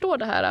företag som förstår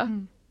det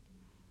här,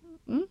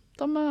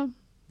 de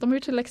har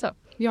gjort till läxa.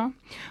 Ja,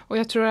 och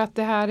jag tror att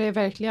det här är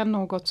verkligen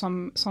något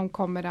som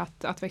kommer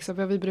att växa.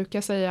 Vi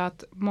brukar säga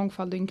att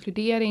mångfald och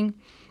inkludering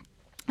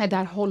är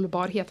där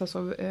hållbarhet,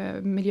 alltså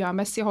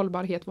miljömässig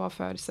hållbarhet var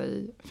för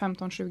sig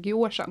 15-20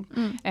 år sedan.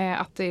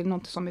 Att det är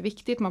något som är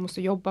viktigt, man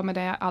måste jobba med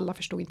det, alla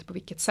förstår inte på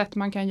vilket sätt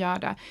man kan göra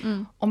det.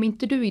 Om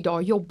inte du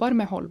idag jobbar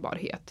med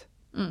hållbarhet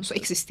så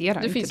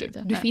existerar inte du.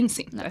 Du finns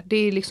inte. Nej. Det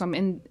är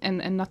liksom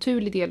en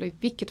naturlig del i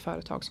vilket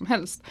företag som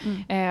helst.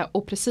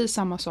 Och precis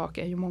samma sak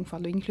är ju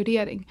mångfald och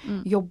inkludering.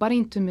 Jobbar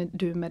inte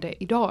du med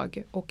det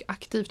idag och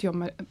aktivt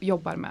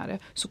jobbar med det,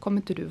 så kommer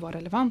inte du vara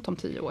relevant om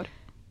 10 år.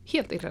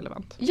 Helt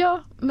irrelevant.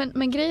 Ja,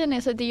 men grejen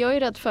är så att det jag är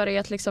rädd för är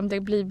att liksom det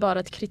blir bara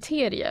ett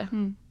kriterie.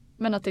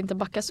 men att det inte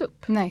backas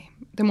upp. Nej,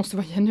 det måste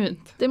vara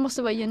genuint. Det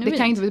måste vara genuint. Det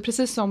kan inte vara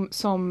precis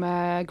som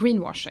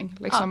greenwashing.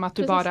 Liksom, att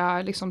du precis.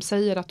 bara liksom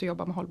säger att du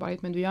jobbar med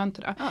hållbarhet men du gör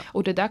inte det. Ja.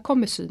 Och det där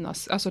kommer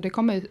synas. Alltså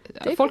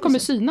folk kommer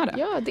syna det.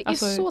 Ja, det är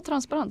så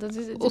transparent. Det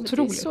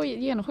är så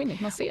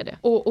genomskinligt, man ser det.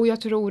 Och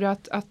jag tror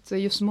att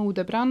just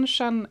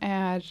modebranschen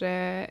är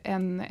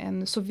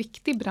en så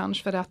viktig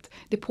bransch för att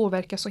det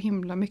påverkar så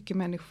himla mycket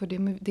människor.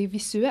 Det är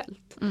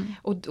visuellt.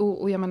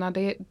 Och jag menar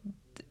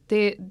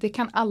det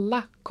kan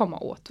alla komma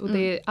åt. Och det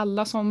är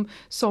alla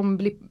som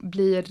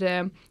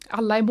blir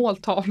alla är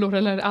måltavlor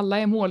eller alla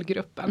är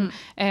målgruppen.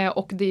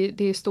 Och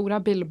det är stora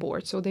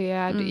billboards och det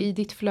är i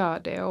ditt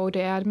flöde och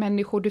det är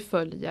människor du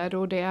följer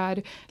och det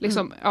är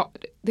liksom,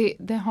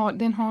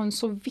 den har en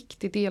så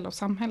viktig del av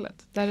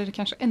samhället. Där är det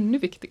kanske ännu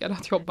viktigare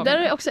att jobba med. Där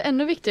är det också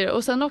ännu viktigare.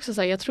 Och sen också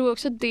så här, jag tror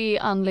också det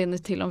är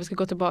anledningen till, om vi ska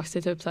gå tillbaka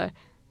till typ så här,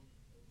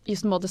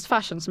 just modest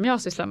fashion som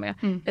jag sysslar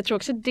med. Jag tror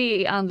också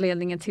det är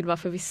anledningen till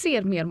varför vi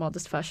ser mer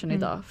modest fashion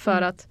idag.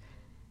 För att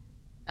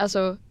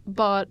alltså,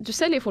 du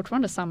säljer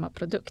fortfarande samma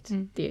produkt.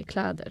 Det är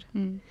kläder.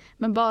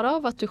 Men bara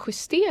av att du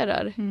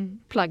justerar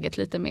plagget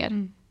lite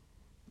mer.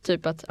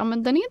 Typ att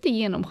men den är inte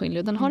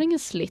genomskinlig. Den har ingen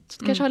slitt.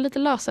 Den kanske har lite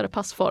lösare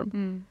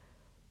passform.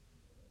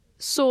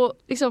 Så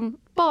liksom,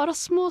 bara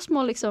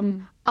små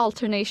liksom,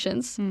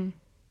 alternations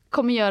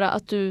kommer göra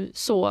att du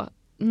så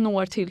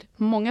når till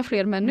många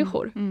fler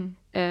människor.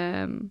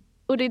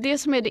 Och det är det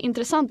som är det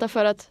intressanta,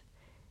 för att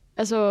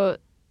alltså,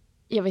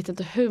 jag vet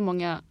inte hur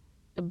många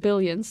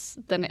billions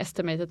den är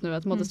estimated nu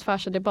att modest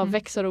fashion, det bara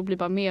växer och blir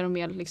bara mer och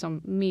mer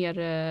liksom, mer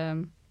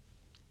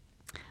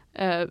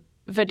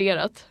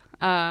värderat.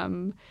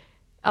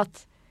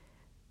 Att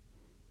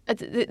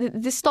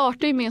det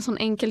startar ju med en sån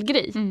enkel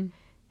grej.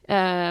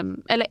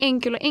 Eller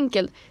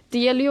enkel. Det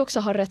gäller ju också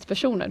att ha rätt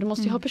personer. Du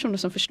måste ju ha personer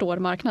som förstår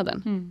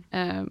marknaden.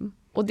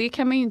 Och det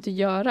kan man ju inte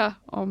göra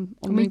om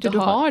inte du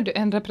har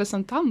en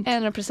representant.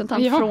 En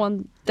representant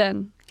från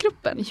den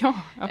gruppen.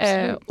 Ja,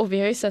 absolut. Och vi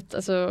har ju sett,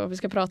 alltså, vi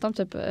ska prata om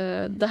typ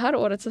det här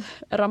årets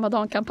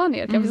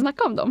Ramadan-kampanjer. Kan vi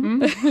snacka om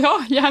dem?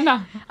 Ja,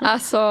 gärna.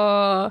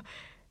 Alltså,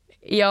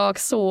 jag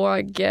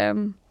såg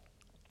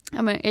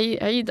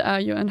Eid är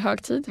ju en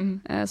högtid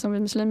som vi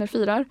muslimer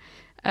firar.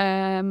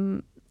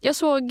 Jag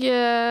såg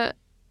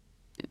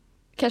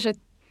kanske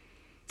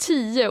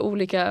 10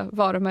 olika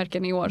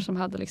varumärken i år som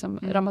hade liksom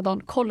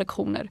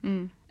Ramadan-kollektioner.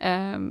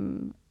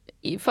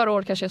 Förra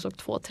året kanske jag såg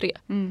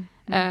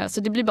 2-3.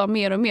 Så det blir bara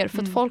mer och mer.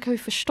 För att folk har ju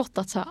förstått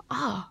att så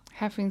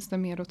här finns det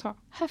mer att ta.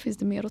 Här finns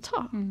det mer att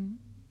ta.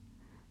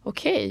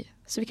 Okej,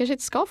 så vi kanske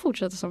inte ska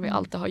fortsätta som vi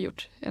alltid har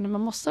gjort.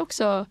 Man måste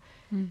också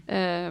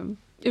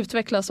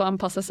utvecklas och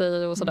anpassa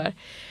sig och sådär.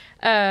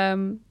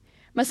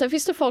 Men sen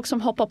finns det folk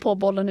som hoppar på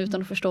bollen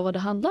utan att förstå vad det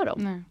handlar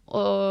om. Nej.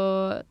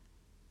 Och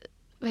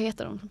vad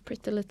heter de?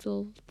 Pretty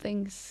Little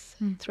Things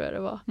tror jag det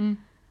var.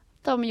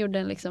 De gjorde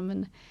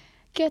en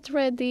Get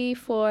Ready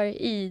for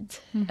Eid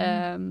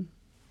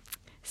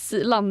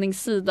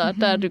landningssida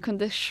där du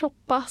kunde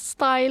shoppa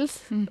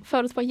styles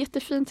för att vara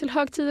jättefin till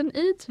högtiden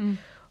Eid.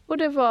 Och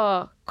det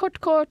var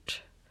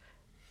kort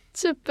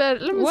super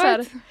så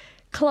här,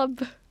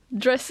 club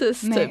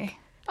dresses typ.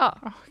 Ja.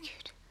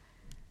 Gud.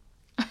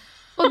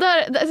 Och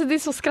alltså, det är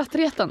så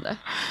skrattretande.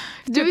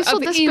 Du är så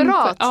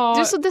desperat.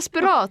 Du är så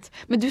desperat.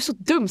 Men du är så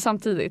dum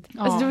samtidigt.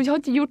 Alltså,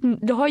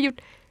 du har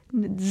gjort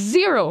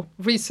zero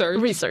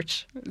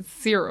research.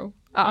 Zero.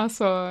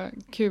 Alltså,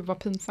 gud vad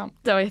pinsamt.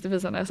 Det var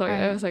jättepinsamt när jag såg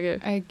det. Jag sa,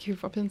 gud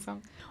vad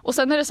pinsamt. Och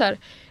sen är det så här,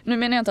 nu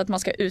menar jag inte att man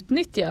ska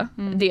utnyttja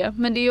det.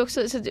 Men det är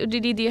också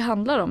det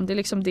handlar om. Det är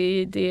liksom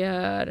det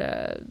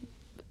är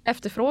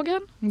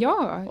efterfrågan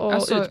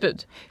och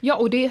utbud. Ja,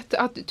 och det är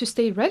att to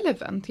stay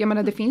relevant. Jag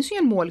menar, det finns ju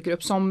en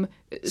målgrupp som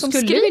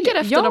skriker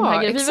efter de här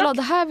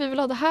grejerna. Vi vill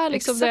ha det här.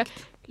 Liksom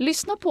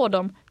lyssna på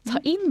dem, ta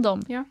in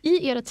dem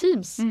i era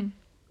teams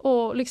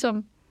och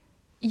liksom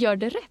gör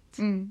det rätt.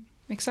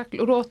 Exakt,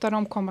 och låta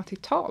dem komma till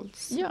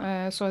tals.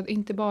 Så att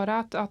inte bara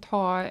att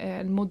ha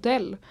en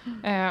modell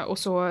och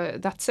så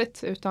that's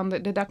it. Utan det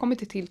där kommer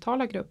inte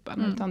tilltala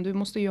gruppen. Utan du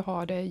måste ju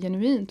ha det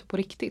genuint på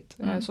riktigt.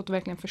 Så att du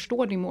verkligen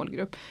förstår din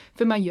målgrupp.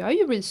 För man gör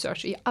ju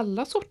research i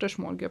alla sorters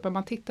målgrupper.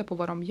 Man tittar på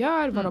vad de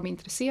gör, vad de är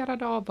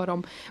intresserade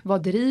av.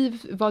 Vad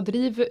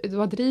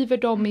driver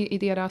dem i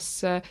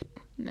deras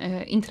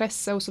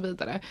intresse och så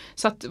vidare.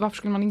 Så att varför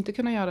skulle man inte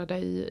kunna göra det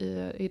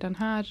i den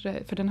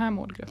här, för den här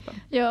målgruppen?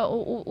 Ja,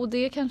 och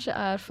det kanske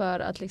är för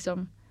att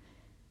liksom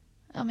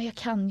men jag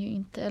kan ju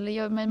inte,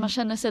 eller men man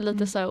känner sig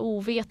lite så här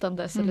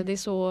ovetandes eller det är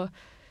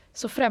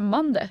så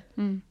främmande.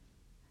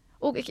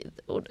 Och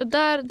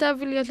där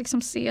vill jag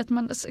liksom se att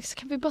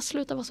kan vi bara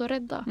sluta vara så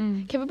rädda?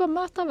 Kan vi bara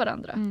möta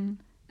varandra?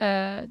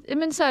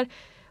 Men så här,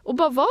 och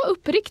bara vara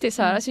uppriktig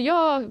så här. Alltså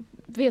jag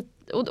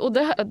vet, och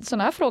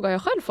sådana här frågor har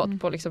jag själv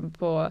fått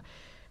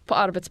på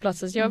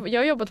arbetsplatser. Jag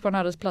har jobbat på en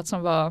arbetsplats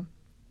som var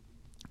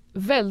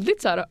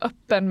väldigt så här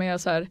öppen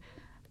med så här,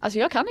 alltså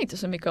jag kan inte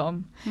så mycket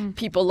om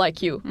people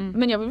like you,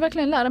 men jag vill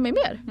verkligen lära mig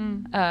mer.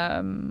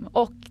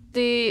 Och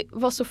det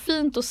var så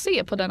fint att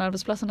se på den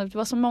arbetsplatsen att det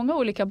var så många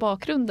olika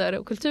bakgrunder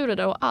och kulturer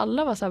där och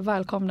alla var så här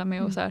välkomna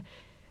med och så här,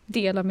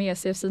 dela med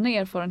sig av sina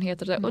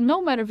erfarenheter. Och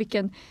no matter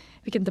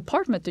vilken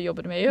department du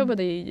jobbade med. Jag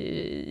jobbade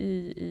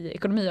i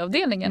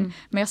ekonomiavdelningen.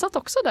 Men jag satt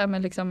också där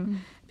med liksom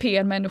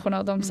PR-människorna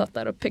och de satt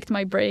där och picked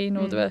my brain.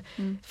 Och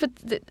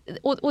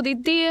det är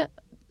det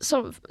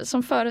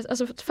som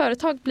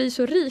företag blir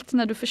så rikt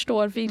när du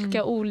förstår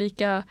vilka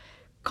olika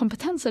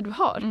kompetenser du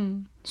har.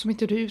 Som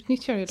inte du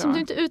utnyttjar idag. Som du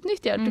inte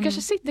utnyttjar. Det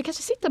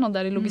kanske sitter någon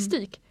där i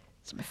logistik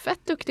som är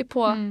fett duktig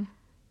på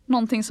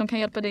någonting som kan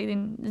hjälpa dig i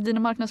dina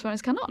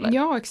marknadsföringskanaler.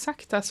 Ja,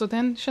 exakt. Alltså,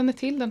 den känner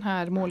till den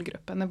här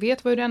målgruppen. Den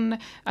vet hur den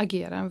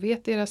agerar. Den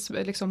vet deras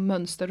liksom,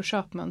 mönster och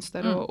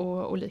köpmönster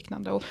och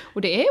liknande.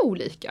 Och det är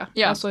olika.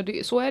 Ja. Alltså,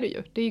 så är det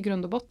ju. Det är ju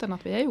grund och botten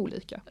att vi är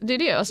olika. Det är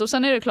det. Alltså,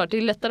 sen är det klart, det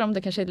är lättare om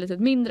det kanske är ett lite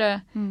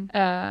mindre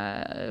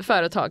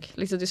företag.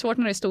 Liksom, det är svårt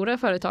när det är stora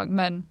företag.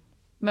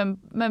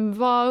 Men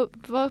var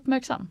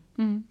uppmärksam,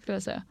 skulle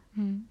jag säga.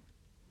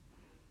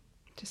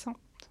 Intressant.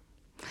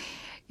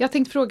 Jag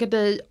tänkte fråga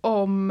dig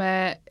om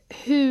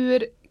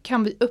hur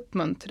kan vi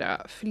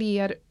uppmuntra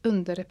fler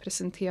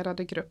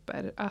underrepresenterade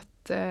grupper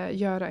att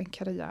göra en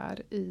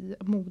karriär i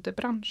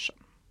modebranschen?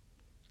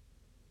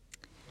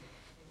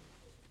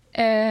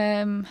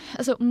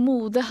 Alltså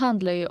mode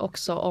handlar ju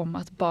också om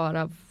att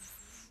bara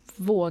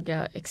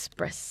våga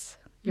express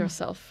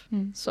yourself.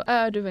 Så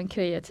är du en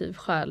kreativ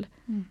själ,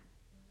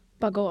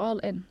 bara gå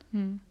all in.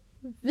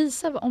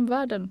 Visa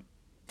omvärlden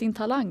din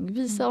talang,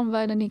 visa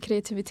omvärlden din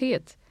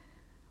kreativitet.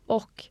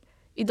 Och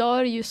idag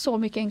är det ju så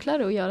mycket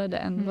enklare att göra det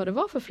än vad det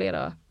var för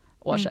flera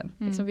år sedan.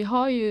 Liksom, vi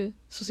har ju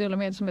sociala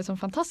medier som är ett så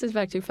fantastiskt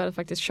verktyg för att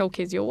faktiskt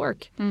showcase your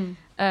work.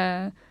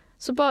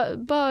 Så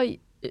bara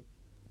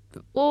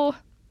och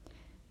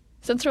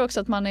sen tror jag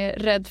också att man är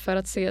rädd för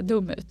att se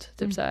dum ut.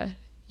 Typ så här,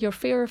 your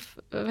fear of,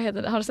 vad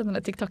heter det? Har du sett den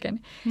där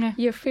TikToken?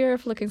 Your fear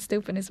of looking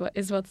stupid is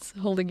what's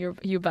holding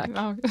you back.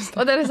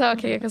 Och det är så här,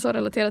 okej, jag kan så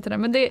relatera till det.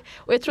 Men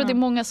och jag tror det är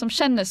många som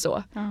känner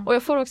så. Och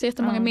jag får också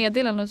jättemånga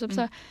meddelanden. Typ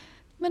så här,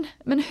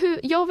 men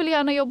jag vill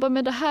gärna jobba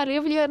med det här.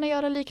 Jag vill gärna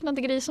göra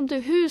liknande grejer som du.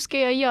 Hur ska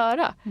jag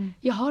göra?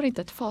 Jag har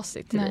inte ett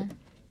facit till dig.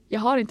 Jag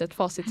har inte ett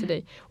facit till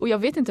dig. Och jag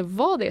vet inte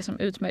vad det är som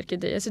utmärker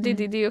dig. Alltså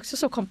det är också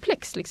så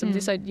komplext. Liksom. Det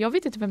är så här, jag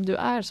vet inte vem du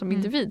är som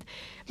individ.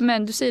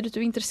 Men du säger att du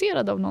är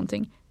intresserad av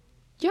någonting.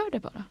 Gör det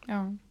bara.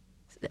 Ja.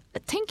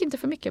 Tänk inte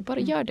för mycket. Bara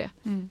gör det.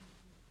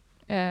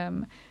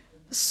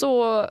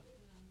 Så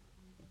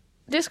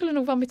det skulle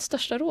nog vara mitt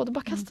största råd.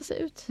 Bara kasta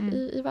sig ut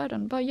i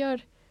världen. Bara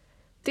gör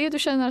det du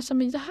känner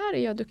som det här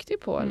är jag duktig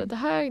på. Eller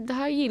det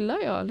här gillar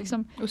jag.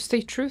 Liksom. Och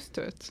stay truth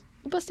to it.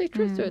 Och bara stay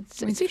truth to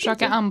it. Inte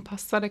försöka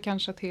anpassa det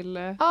kanske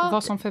till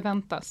vad som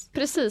förväntas.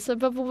 Precis,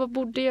 vad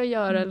borde jag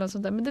göra eller något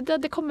sånt där. Men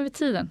det kommer med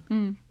tiden.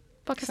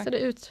 Bara kasta det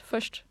ut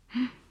först.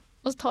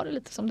 Och så tar det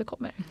lite som det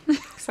kommer.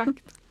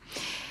 Exakt.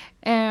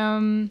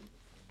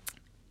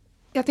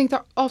 Jag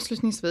tänkte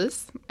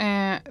avslutningsvis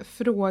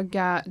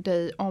fråga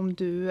dig om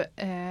du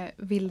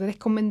vill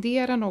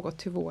rekommendera något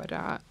till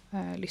våra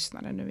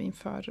lyssnare nu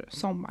inför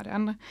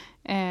sommaren.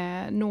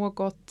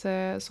 Något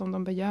som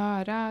de bör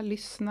göra,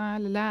 lyssna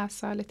eller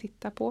läsa eller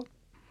titta på?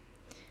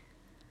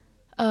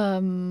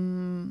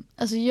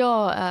 Alltså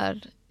jag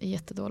är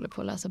jättedålig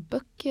på att läsa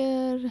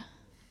böcker.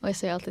 Och jag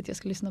säger alltid att jag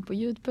ska lyssna på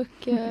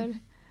ljudböcker.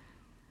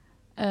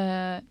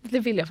 Det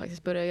vill jag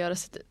faktiskt börja göra.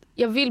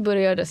 Jag vill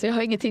börja göra det så jag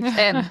har inget tips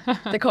än.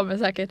 Det kommer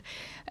säkert.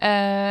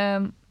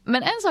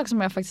 Men en sak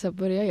som jag faktiskt har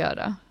börjat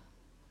göra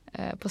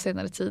på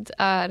senare tid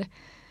är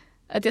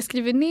att jag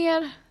skriver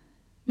ner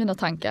mina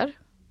tankar.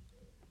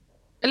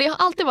 Eller jag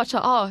har alltid varit så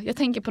här, jag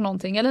tänker på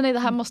någonting. Eller nej, det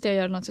här måste jag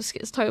göra något. Så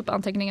tar jag upp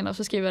anteckningarna och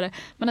så skriver jag det.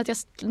 Men att jag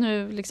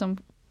nu liksom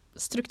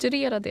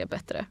strukturerar det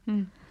bättre.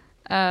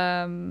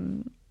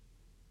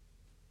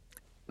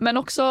 Men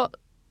också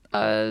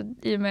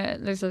i och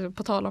med, liksom,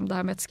 på tal om det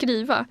här med att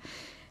skriva.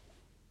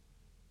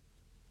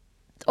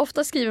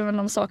 Ofta skriver man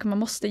om saker man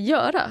måste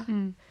göra.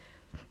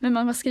 Men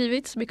man har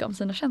skrivit så mycket om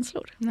sina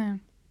känslor. Nej.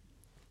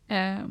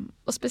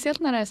 Och speciellt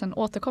när det är en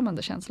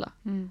återkommande känsla.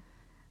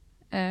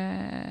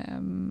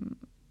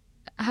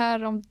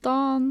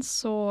 Häromdagen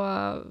så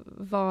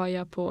var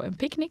jag på en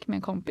picknick med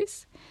en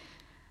kompis.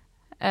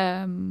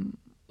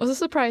 Och så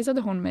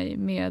surprisade hon mig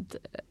med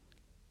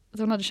att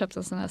hon hade köpt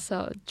en sån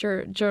här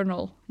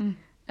journal.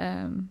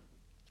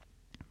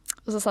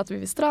 Och så satt vi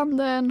vid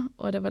stranden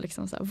och det var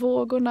liksom så här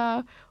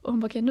vågorna. Och hon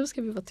bara, okej, nu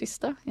ska vi vara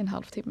tysta i en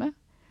halvtimme.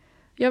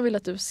 Jag vill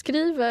att du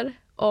skriver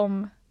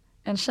om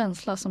en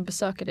känsla som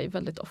besöker dig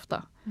väldigt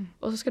ofta.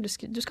 Och så ska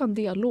du ska ha en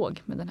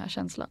dialog med den här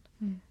känslan.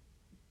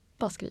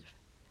 Bara skriv.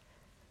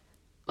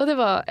 Och det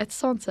var ett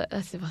sånt,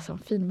 det var så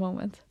fin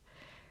moment.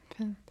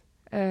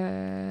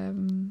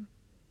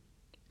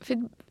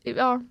 Fint.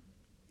 Ja,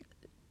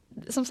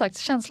 som sagt,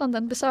 känslan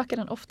den besöker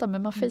den ofta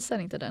men man facear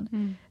inte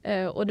den.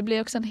 Och det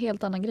blir också en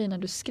helt annan grej när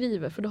du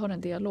skriver för du har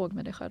en dialog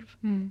med dig själv.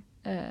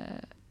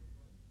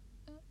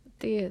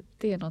 Det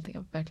är någonting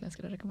jag verkligen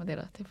skulle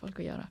rekommendera till folk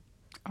att göra.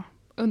 Ja,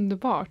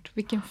 underbart,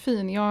 vilken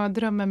fin, jag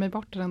drömmer mig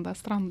bort den där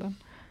stranden.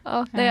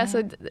 Ja, nej,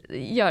 alltså,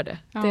 gör det.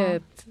 Ja.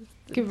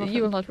 You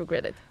will not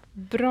regret it.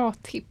 Bra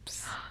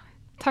tips.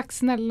 tack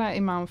snälla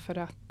Iman för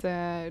att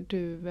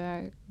du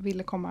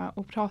ville komma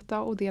och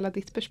prata och dela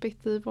ditt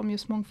perspektiv om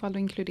just mångfald och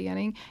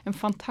inkludering. En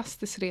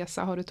fantastisk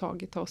resa har du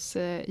tagit oss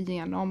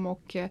igenom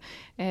och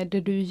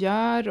det du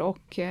gör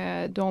och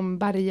de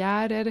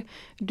barriärer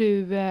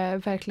du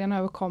verkligen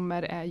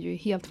överkommer är ju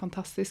helt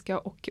fantastiska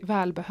och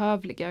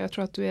välbehövliga. Jag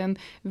tror att du är en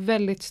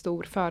väldigt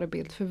stor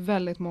förebild för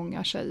väldigt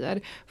många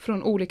tjejer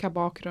från olika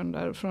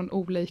bakgrunder, från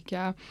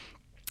olika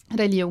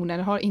religioner.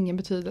 Har ingen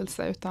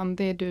betydelse, utan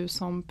det är du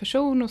som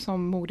person och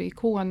som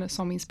modeikon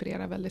som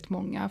inspirerar väldigt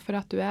många för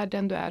att du är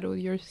den du är och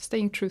you're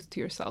staying truth to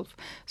yourself.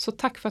 Så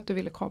tack för att du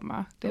ville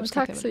komma.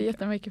 Tack så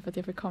jättemycket för att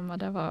jag fick komma.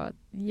 Det var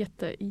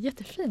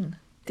jättefin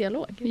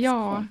dialog.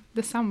 Ja,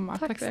 detsamma.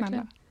 Tack snälla.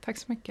 Verkligen. Tack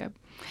så mycket.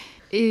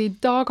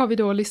 Idag har vi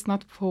då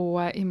lyssnat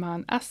på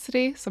Iman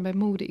Asri som är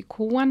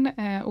modeikon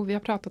och vi har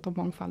pratat om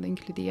mångfald och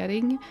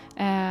inkludering.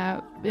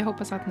 Vi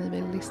hoppas att ni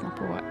vill lyssna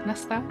på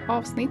nästa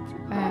avsnitt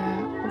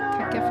och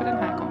tacka för den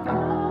här gången.